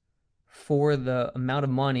house for the amount of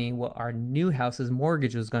money what our new house's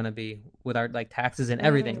mortgage was going to be, with our like taxes and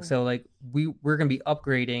everything. Mm. So like we're going to be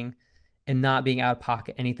upgrading and not being out of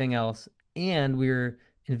pocket anything else, and we're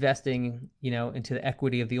investing, into the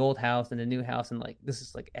equity of the old house and the new house, and like this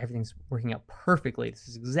is like everything's working out perfectly. This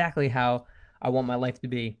is exactly how I want my life to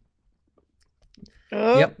be.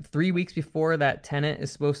 Oh. Yep, 3 weeks before that tenant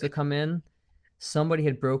is supposed to come in, somebody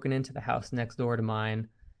had broken into the house next door to mine,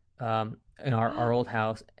 in our old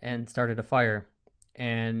house, and started a fire.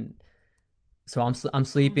 And so I'm Oh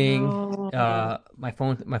sleeping. no. My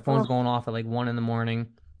phone's Oh. going off at like 1 in the morning.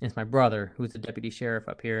 And it's my brother, who's the deputy sheriff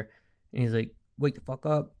up here, and he's like, "Wake the fuck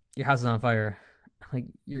up! Your house is on fire." I'm like,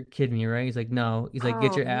 "You're kidding me, right?" He's like, "No." He's like,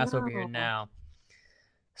 "Get Oh your ass over here no. now."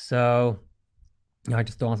 So I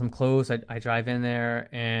just throw on some clothes. I drive in there,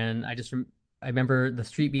 and I remember the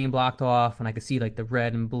street being blocked off, and I could see like the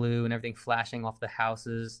red and blue and everything flashing off the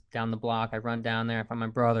houses down the block. I run down there, I find my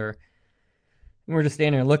brother, and we're just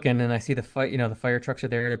standing there looking, and I see the fire trucks are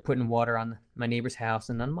there. They're putting water on my neighbor's house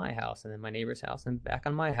and on my house, and then my neighbor's house and back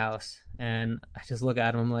on my house. And I just look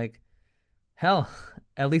at them. I'm like, hell,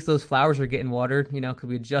 at least those flowers are getting watered, because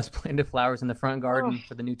we just planted flowers in the front Oh, garden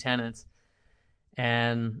for the new tenants.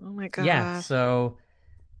 And oh my yeah, gosh. so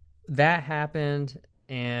that happened,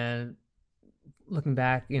 and looking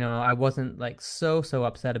back, I wasn't like so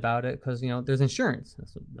upset about it, because there's insurance.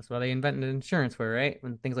 That's why they invented insurance for, right?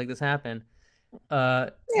 When things like this happen. Yeah,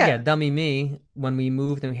 Yeah. dummy me. When we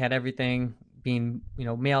moved and we had everything being,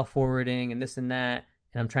 mail forwarding and this and that,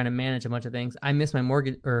 and I'm trying to manage a bunch of things, I missed my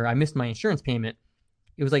mortgage, or I missed my insurance payment.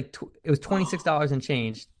 It was like it was $26 and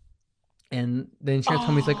change, and the insurance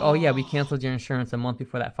company's like, "Oh yeah, we Oh. canceled your insurance a month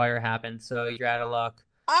before that fire happened, so you're out of luck."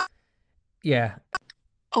 Ah, Yeah.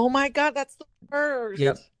 oh my God, that's the Yep.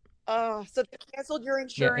 worst. So they canceled your Yeah.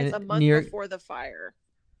 insurance And a New month York. before the fire.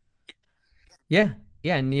 Yeah,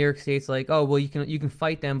 yeah. New York State's like, oh well, you can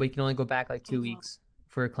fight them, but you can only go back like two Oh weeks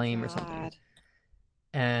for a claim or something. God.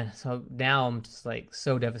 And so now I'm just like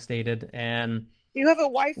so devastated. And You have a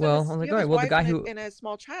wife and well, I was you like, have all a right, well, the wife guy and who, a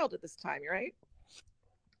small child at this time, right?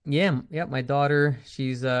 yeah, yeah, my daughter,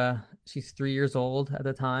 she's 3 years old at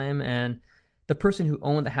the time, and the person who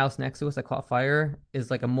owned the house next to us that caught fire is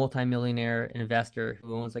like a multimillionaire investor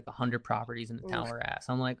who owns like 100 properties in the town Oof. we're at.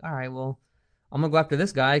 So I'm like, all right, well, I'm gonna go after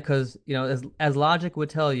this guy because as logic would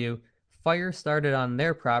tell you, fire started on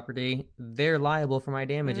their property, they're liable for my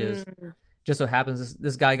damages. Mm. Just so happens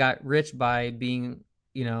this guy got rich by being,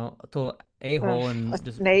 a total a-hole A and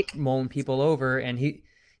just snake. mowing people over, and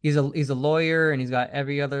he's a lawyer, and he's got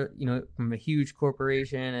every other, from a huge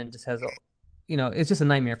corporation, and just has a, it's just a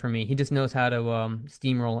nightmare for me. He just knows how to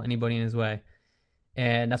steamroll anybody in his way,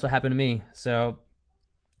 and that's what happened to me. So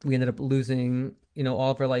we ended up losing,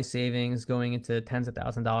 all of our life savings, going into tens of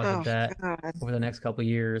thousands of dollars of Oh debt God. over the next couple of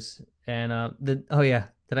years. And the oh yeah,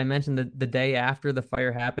 did I mention the day after the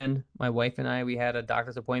fire happened, my wife and I, we had a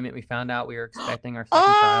doctor's appointment. We found out we were expecting our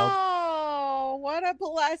second child. Oh, what a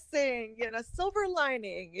blessing. Silver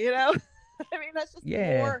lining, I mean, that's just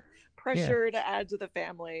Yeah, more yeah, pressure to add to the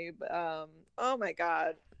family. Oh my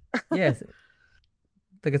God. yes.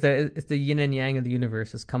 Like I said, it's the yin and yang of the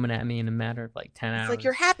universe is coming at me in a matter of like 10 It's like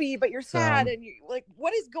you're hours. happy, but you're So sad. And you like,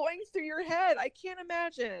 what is going through your head? I can't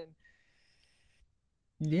imagine.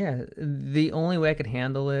 yeah, the only way I could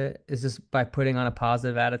handle it is just by putting on a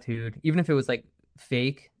positive attitude, even if it was like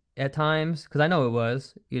fake at times, because I know it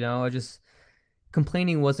was, I just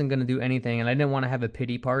complaining wasn't going to do anything, and I didn't want to have a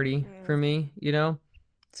pity party Mm. for me, you know?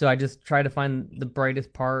 So I just tried to find the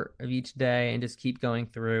brightest part of each day and just keep going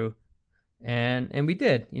through. And we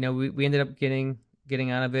did. You know, we ended up getting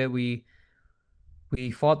out of it. We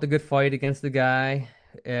fought the good fight against the guy,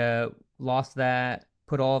 lost that,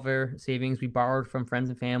 put all of our savings. We borrowed from friends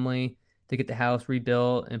and family to get the house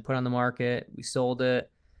rebuilt and put on the market. We sold it,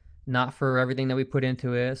 not for everything that we put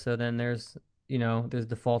into it. So then there's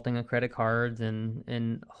defaulting on credit cards and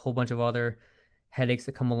a whole bunch of other headaches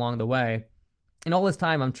that come along the way. And all this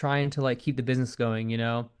time I'm trying to like keep the business going, you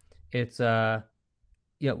know. It's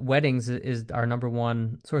weddings is our number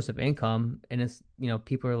one source of income, and it's,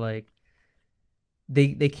 people are like,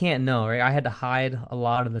 they can't know, right? I had to hide a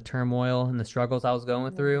lot of the turmoil and the struggles I was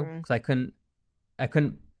going through Mhm. because I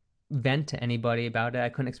couldn't vent to anybody about it. I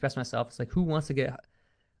couldn't express myself. It's like, who wants to get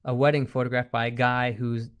a wedding photographed by a guy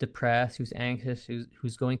who's depressed, who's anxious,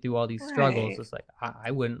 who's going through all these struggles? Right. It's like I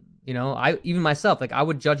wouldn't, I even myself, like I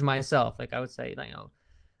would judge myself. Like I would say,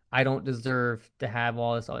 I don't deserve to have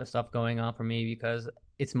all this other stuff going on for me because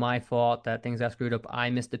it's my fault that things got screwed up. I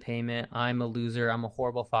missed a payment. I'm a loser. I'm a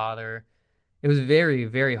horrible father. It was very,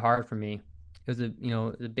 very hard for me. It was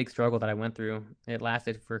a big struggle that I went through. It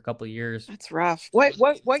lasted for a couple of years. That's rough. What It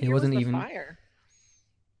year was wasn't the even fire?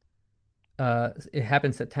 it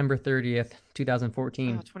happened September 30th, Oh,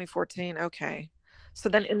 2014. 2014. Okay. So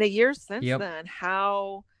then in the years since Yep. then,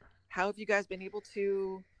 how have you guys been able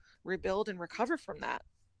to rebuild and recover from that?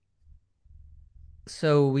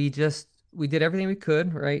 So we did everything we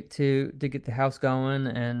could, right, to get the house going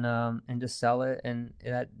and just sell it, and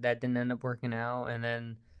that didn't end up working out. And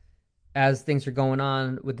then as things are going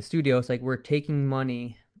on with the studio, it's like we're taking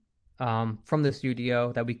money from the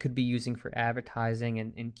studio that we could be using for advertising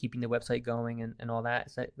and keeping the website going and all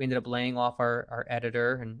that. So we ended up laying off our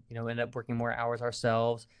editor and, ended up working more hours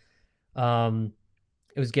ourselves. Um,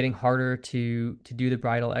 it was getting harder to do the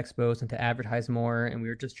bridal expos and to advertise more, and we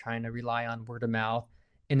were just trying to rely on word of mouth.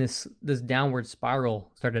 And this downward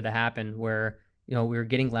spiral started to happen where, we were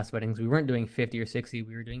getting less weddings. We weren't doing 50 or 60,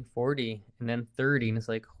 we were doing 40 and then 30, and it's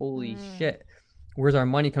like, holy Mm. shit, where's our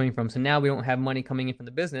money coming from? So now we don't have money coming in from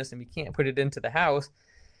the business and we can't put it into the house,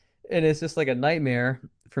 and it's just like a nightmare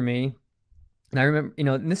for me. And I remember,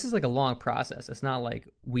 and this is like a long process. It's not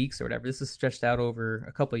like weeks or whatever. This is stretched out over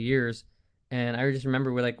a couple of years. And I just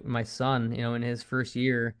remember with like my son, in his first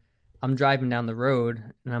year, I'm driving down the road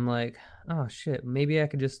and I'm like, oh shit, maybe I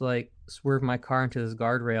could just like swerve my car into this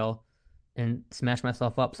guardrail and smash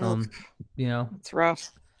myself up Oh, some, you know. that's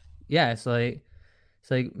rough. Yeah, it's like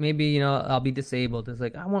maybe, I'll be disabled. It's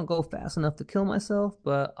like I won't go fast enough to kill myself,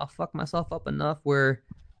 but I'll fuck myself up enough where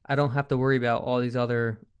I don't have to worry about all these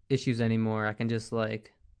other issues anymore. I can just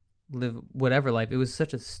like live whatever life. It was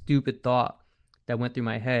such a stupid thought that went through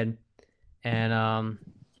my head, and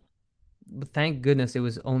but thank goodness it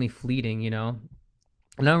was only fleeting. And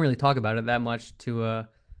I don't really talk about it that much to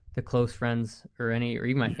the close friends or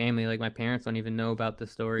even my family. Like my parents don't even know about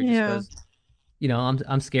this story just Yeah. because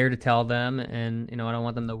I'm scared to tell them, and I don't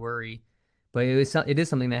want them to worry. But it is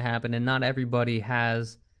something that happened, and not everybody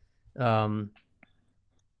um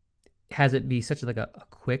has it be such like a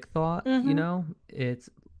quick thought. Mm-hmm. It's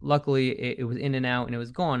luckily it was in and out and it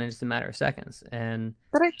was gone in just a matter of seconds. and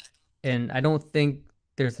But I and I don't think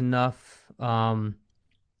there's enough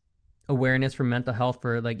awareness for mental health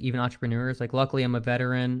for like even entrepreneurs. Like luckily I'm a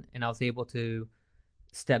veteran and I was able to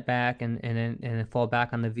step back and then fall back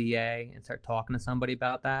on the VA and start talking to somebody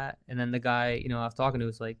about that. And then the guy, I was talking to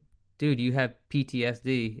was like, dude, you have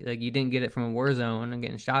PTSD. Like you didn't get it from a war zone and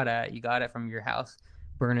getting shot at. You got it from your house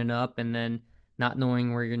burning up and then not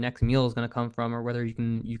knowing where your next meal is going to come from or whether you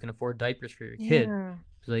can afford diapers for your kid. Yeah.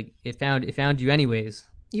 It's like it found you anyways.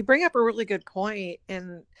 You bring up a really good point,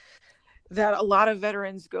 and that a lot of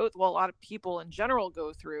veterans a lot of people in general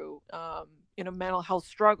go through, mental health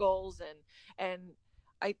struggles, and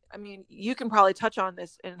I mean, you can probably touch on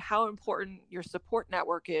this and how important your support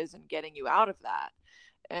network is in getting you out of that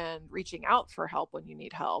and reaching out for help when you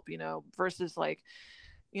need help, versus like,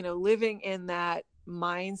 living in that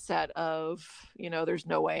mindset of, there's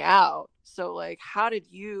no way out. So like, how did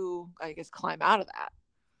you, I guess, climb out of that?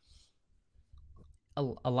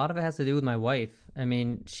 A lot of it has to do with my wife. I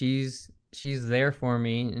mean, she's there for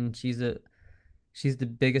me, and she's the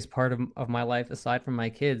biggest part of my life aside from my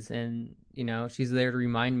kids. And she's there to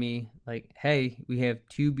remind me like, hey, we have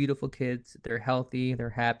two beautiful kids. They're healthy, they're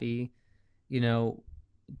happy. you know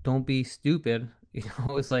don't be stupid.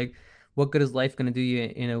 It's like, what good is life going to do you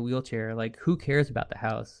in a wheelchair? Like, who cares about the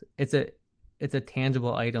house? It's a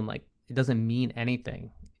tangible item. Like, it doesn't mean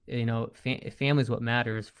anything. Family is what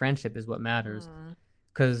matters. Friendship is what matters. Mm.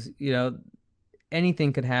 Because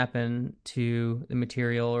anything could happen to the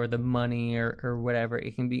material or the money or whatever.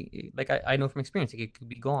 It can be like I know from experience, it could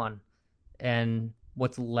be gone, and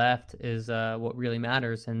what's left is what really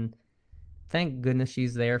matters. And thank goodness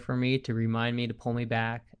she's there for me to remind me, to pull me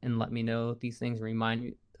back and let me know these things, remind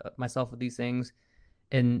me, myself of these things,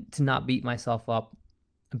 and to not beat myself up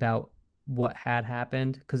about what had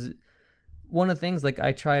happened. Because one of the things, like,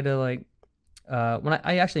 I try to, like, when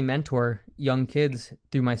I actually mentor young kids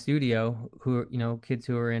through my studio, who are, kids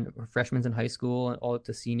who are in freshmen in high school and all up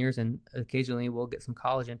to seniors, and occasionally we'll get some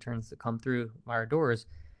college interns to come through our doors.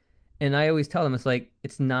 And I always tell them, it's like,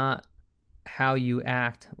 it's not how you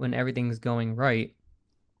act when everything's going right.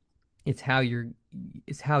 It's how you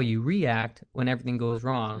react when everything goes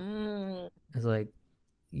wrong. Mm. It's like,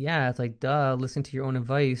 yeah, it's like, duh, listen to your own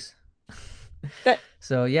advice. That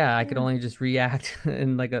So yeah, I could yeah. only just react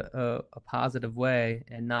in like a positive way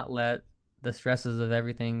and not let the stresses of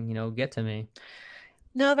everything, get to me.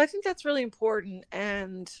 No, I think that's really important.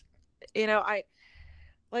 And I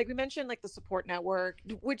like we mentioned like the support network.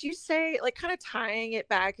 Would you say, like, kind of tying it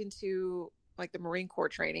back into like the Marine Corps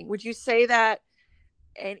training, would you say that,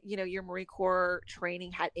 and your Marine Corps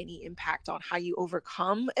training had any impact on how you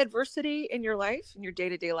overcome adversity in your life, in your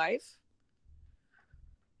day-to-day life?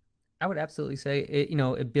 I would absolutely say it,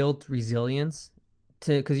 it builds resilience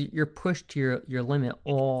to, because you're pushed to your limit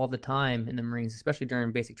all the time in the Marines, especially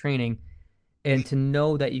during basic training. And to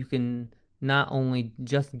know that you can not only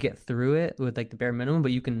just get through it with like the bare minimum,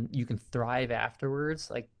 but you can thrive afterwards.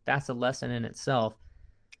 Like, that's a lesson in itself.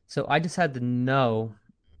 So I just had to know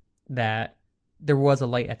that there was a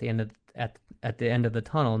light at the end of at the end of the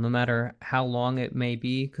tunnel, no matter how long it may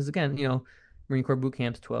be. Because again, Marine Corps boot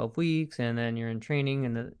camp's 12 weeks, and then you're in training,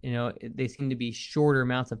 and they seem to be shorter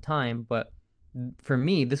amounts of time. But for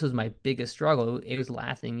me, this was my biggest struggle. It was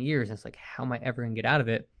lasting years. It's like, how am I ever gonna get out of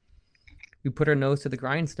it? We put our nose to the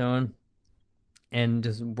grindstone and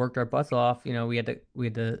just worked our butts off. We had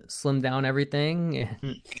to slim down everything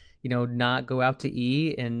and not go out to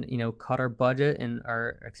eat, and cut our budget and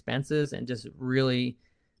our expenses, and just really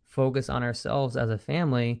focus on ourselves as a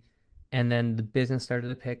family. And then the business started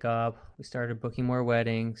to pick up. We started booking more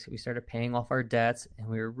weddings. We started paying off our debts, and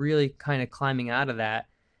we were really kind of climbing out of that.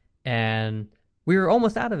 And we were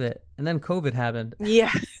almost out of it. And then COVID happened.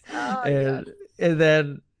 Yes. Oh, yes. And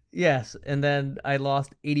then yes, and then I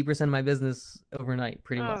lost 80% of my business overnight,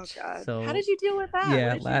 pretty Oh much. God. How So did you deal with that? What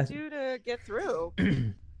yeah, did you last do to get through?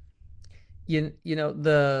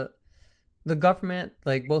 the government,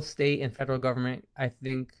 like both state and federal government, I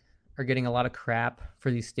think, are getting a lot of crap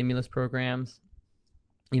for these stimulus programs.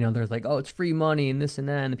 There's like, oh, it's free money and this and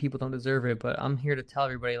that, and the people don't deserve it. But I'm here to tell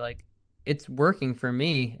everybody, like, it's working for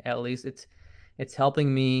me, at least. It's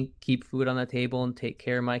helping me keep food on the table and take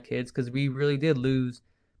care of my kids, because we really did lose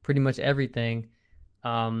pretty much everything.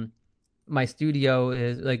 Um, my studio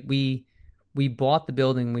is like, we bought the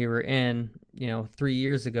building we were in, 3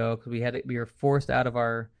 years ago, because we were forced out of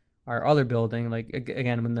our other building. Like,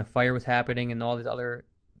 again, when the fire was happening and all these other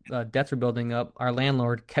debts were building up, our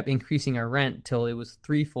landlord kept increasing our rent till it was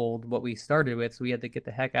threefold what we started with. So we had to get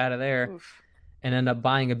the heck out of there Oof. and end up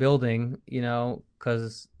buying a building,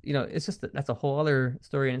 because it's just that's a whole other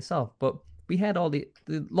story in itself. But we had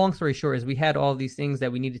the long story short is, we had all these things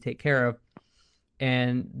that we need to take care of,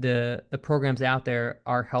 and the programs out there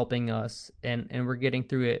are helping us, and we're getting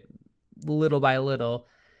through it little by little.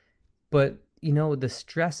 But the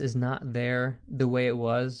stress is not there the way it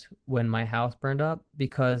was when my house burned up,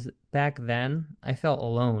 because back then I felt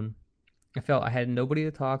alone. I felt I had nobody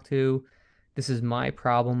to talk to. This is my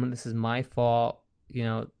problem. This is my fault.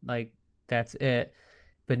 Like, that's it.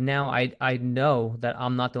 But now I know that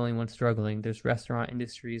I'm not the only one struggling. There's restaurant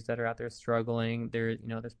industries that are out there struggling. There's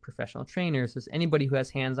professional trainers. There's anybody who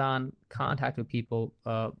has hands-on contact with people.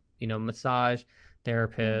 Massage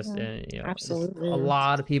therapists, Mhm. and just a Absolutely.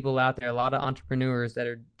 lot of people out there, a lot of entrepreneurs that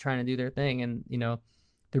are trying to do their thing, and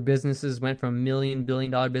their businesses went from $1 million, $1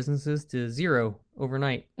 billion businesses to zero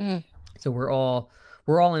overnight. Mm. So we're all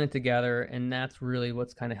in it together, and that's really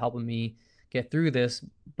what's kind of helping me get through this.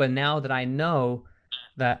 But now that I know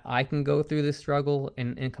that I can go through this struggle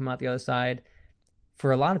and come out the other side,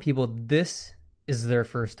 for a lot of people, this is their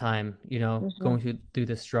first time, Mhm. going through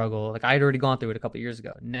this struggle. Like, I'd already gone through it a couple of years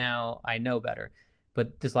ago. Now I know better.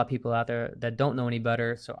 But there's a lot of people out there that don't know any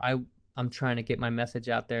better. So I'm trying to get my message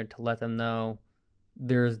out there to let them know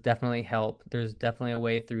there's definitely help. There's definitely a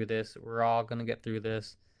way through this. We're all gonna get through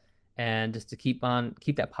this. And just to keep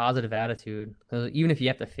that positive attitude, because even if you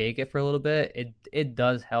have to fake it for a little bit, it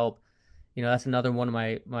does help. That's another one of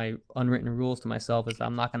my unwritten rules to myself, is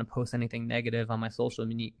I'm not going to post anything negative on my social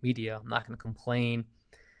media. I'm not going to complain,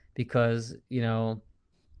 because, you know,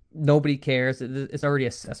 nobody cares. It's already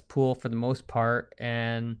a cesspool for the most part,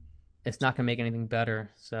 and it's not going to make anything better.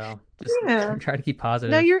 So just Yeah. try to keep No,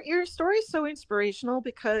 positive. your story is so inspirational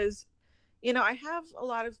because, you know, I have a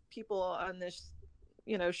lot of people on this,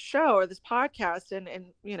 you know, show or this podcast, and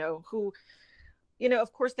you know, who, you know,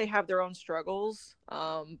 of course they have their own struggles,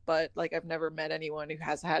 but like I've never met anyone who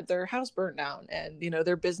has had their house burned down and, you know,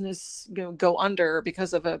 their business, you know, go under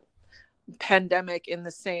because of a pandemic in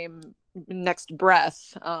the same next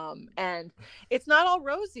breath. And it's not all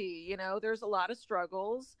rosy, you know, there's a lot of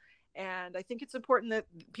struggles. And I think it's important that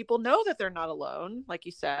people know that they're not alone, like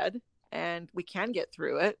you said, and we can get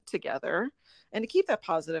through it together, and to keep that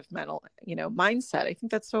positive mental, you know, mindset. I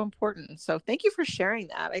think that's so important. So thank you for sharing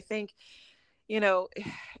that. I think, you know,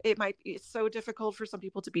 it's so difficult for some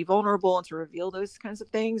people to be vulnerable and to reveal those kinds of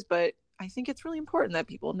things, but I think it's really important that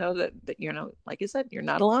people know that, you know, like I said, you're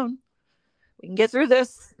not alone. We can get through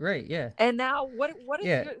this. Right. Yeah. And now what is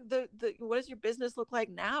Yeah. your the what does your business look like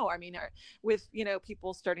now? I mean, with, you know,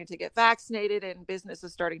 people starting to get vaccinated and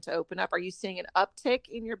businesses starting to open up, are you seeing an uptick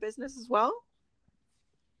in your business as well?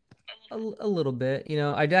 A little bit. You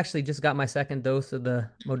know, I actually just got my second dose of the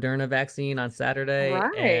Moderna vaccine on Saturday,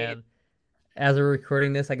 Right. and as we're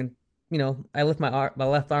recording this, I can, you know, I lift my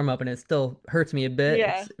left arm up and it still hurts me a bit.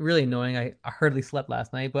 Yeah. It's really annoying. I hardly slept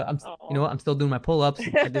last night, but you know Oh. what? I'm still doing my pull-ups.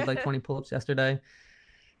 I did like 20 pull-ups yesterday.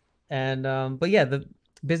 And but yeah, the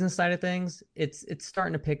business side of things, it's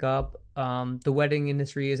starting to pick up. The wedding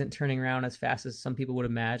industry isn't turning around as fast as some people would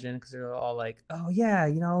imagine because they're all like, "Oh yeah,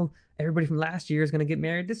 you know, everybody from last year is gonna get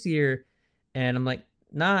married this year," and I'm like,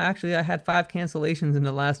 "Nah, actually, I had 5 cancellations in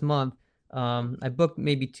the last month. I booked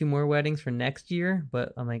maybe 2 more weddings for next year,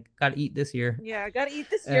 but I'm like, gotta eat this year." Yeah, I gotta eat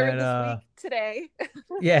this year, And this week, today.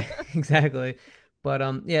 yeah, exactly. But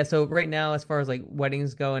yeah, so right now, as far as like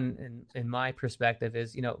weddings go, and in my perspective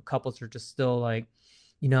is, you know, couples are just still like,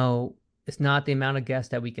 you know, it's not the amount of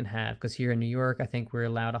guests that we can have, because here in New York, I think we're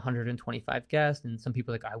allowed 125 guests, and some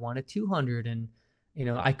people are like, I wanted 200, and you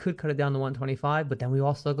know, I could cut it down to 125, but then we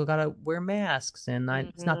also gotta wear masks, and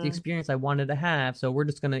it's not the Mm-hmm. experience I wanted to have, so we're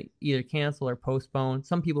just gonna either cancel or postpone.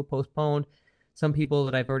 Some people postponed. Some people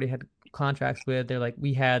that I've already had contracts with, they're like,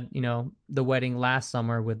 we had, you know, the wedding last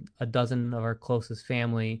summer with a dozen of our closest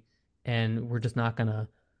family, and we're not gonna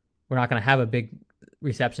have a big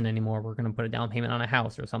reception anymore. We're gonna put a down payment on a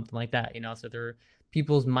house or something like that, you know. So there,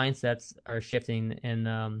 people's mindsets are shifting,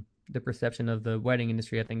 and the perception of the wedding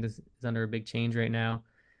industry, I think, is under a big change right now.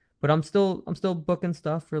 But I'm still booking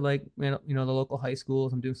stuff for, like, you know, the local high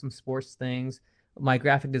schools. I'm doing some sports things. My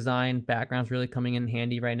graphic design background's really coming in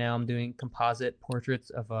handy right now. I'm doing composite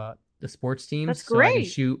portraits of the sports That's teams, so I can great.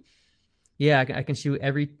 shoot. Yeah, I can shoot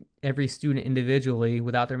every student individually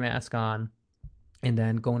without their mask on, and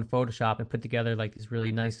then go in Photoshop and put together like these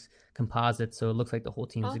really nice composites, so it looks like the whole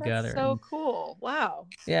team's Oh, that's together. so And cool. Wow.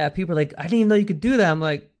 yeah, people are like, I didn't even know you could do that. I'm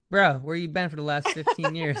like, bro, where you been for the last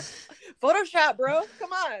 15 years? Photoshop, bro.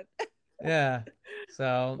 Come on. Yeah.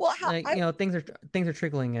 So, Well, like, you know, things are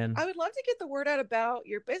trickling in. I would love to get the word out about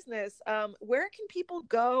your business. Where can people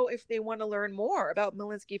go if they want to learn more about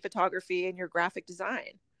Malinsky photography and your graphic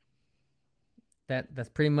design? That's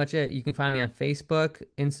pretty much it. You can find me on Facebook,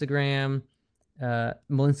 Instagram,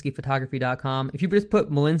 MolinskyPhotography.com. If you just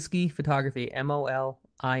put Molinsky Photography, Molinski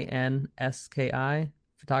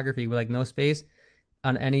photography with like no space,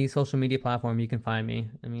 on any social media platform, you can find me.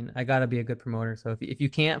 I mean, I gotta be a good promoter. So if you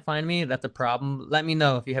can't find me, that's a problem. Let me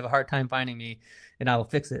know if you have a hard time finding me, and I will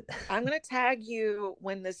fix it. I'm going to tag you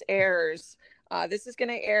when this airs. This is going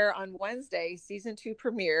to air on Wednesday, season 2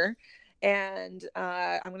 premiere. And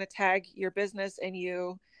I'm going to tag your business and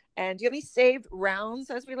you. And do you have any saved rounds,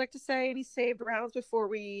 as we like to say? Any saved rounds before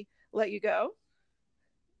we let you go?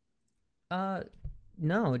 Uh,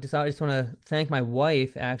 no, I just want to thank my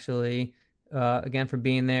wife, actually, again, for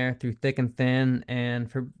being there through thick and thin,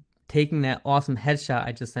 and for taking that awesome headshot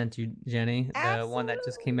I just sent you, Jenny, the one that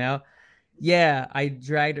just came Absolutely. out. Yeah, I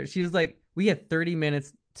dragged her. She was like, we had 30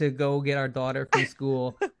 minutes to go get our daughter from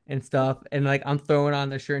school and stuff. And like, I'm throwing on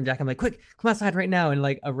the shirt and jacket. I'm like, quick, come outside right now. And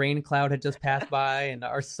like, a rain cloud had just passed by, and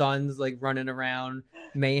our son's like running around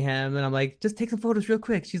mayhem. And I'm like, just take some photos real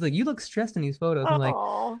quick. She's like, you look stressed in these photos. I'm like,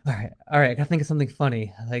 Oh, all right, I gotta think of something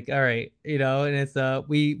funny. Like, all right, you know, and it's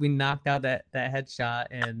we knocked out that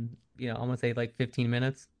headshot in, you know, I'm gonna say like 15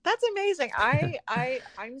 minutes. that's amazing.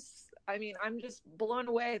 I mean, I'm just blown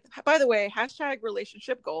away. By the way, hashtag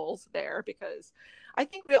relationship goals there, because I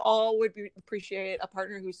think we all would appreciate a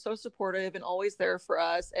partner who's so supportive and always there for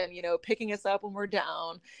us, and, you know, picking us up when we're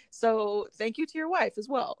down. So thank you to your wife as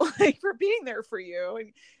well, like, for being there for you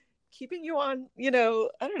and keeping you on, you know,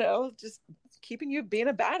 I don't know, just keeping you being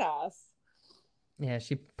a badass. Yeah,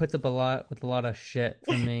 she puts up a lot with a lot of shit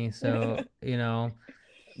for me. So,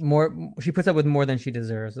 she puts up with more than she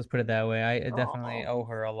deserves. Let's put it that way. I definitely owe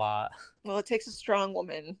her a lot. Well, it takes a strong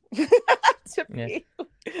woman to be.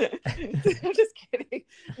 I'm just kidding.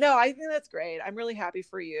 No, I think that's great. I'm really happy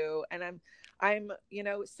for you. And I'm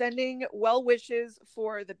sending well wishes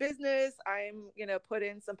for the business. I'm, put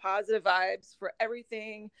in some positive vibes for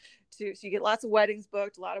everything so you get lots of weddings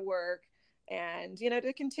booked, a lot of work, and,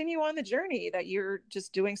 to continue on the journey that you're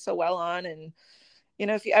just doing so well on. And,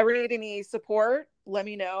 if you ever need any support, let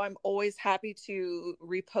me know. I'm always happy to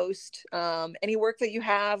repost any work that you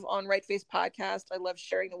have on Right Face Podcast. I love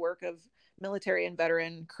sharing the work of military and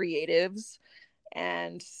veteran creatives.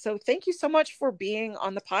 And so thank you so much for being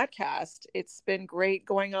on the podcast. It's been great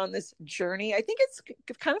going on this journey. I think it's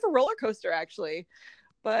kind of a roller coaster, actually,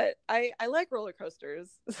 but I like roller coasters.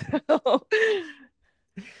 So.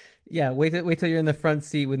 Yeah, wait till you're in the front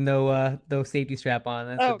seat with no safety strap on.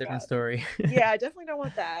 That's a different story. Yeah, I definitely don't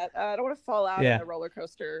want that. I don't want to fall out in a roller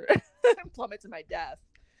coaster and plummet to my death.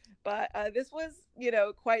 But this was,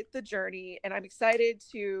 quite the journey, and I'm excited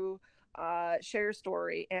to share your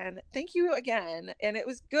story. And thank you again. And it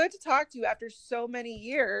was good to talk to you after so many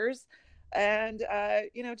years, and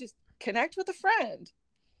just connect with a friend.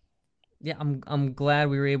 Yeah, I'm glad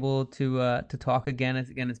we were able to talk again.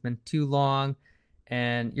 It's been too long.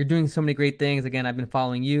 And you're doing so many great things. Again, I've been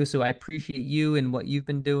following you, so I appreciate you and what you've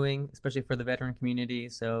been doing, especially for the veteran community.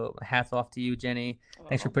 So hats off to you, Jenny.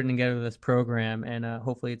 Thanks for putting together this program, and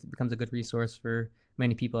hopefully it becomes a good resource for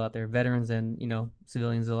many people out there, veterans and,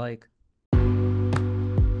 civilians alike.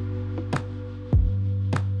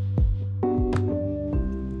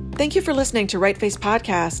 Thank you for listening to Right Face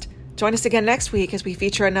Podcast. Join us again next week as we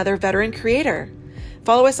feature another veteran creator.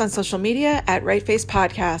 Follow us on social media at Right Face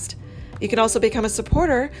Podcast. You can also become a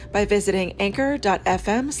supporter by visiting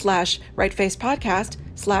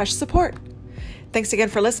anchor.fm/rightfacepodcast/support. Thanks again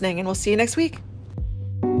for listening, and we'll see you next week.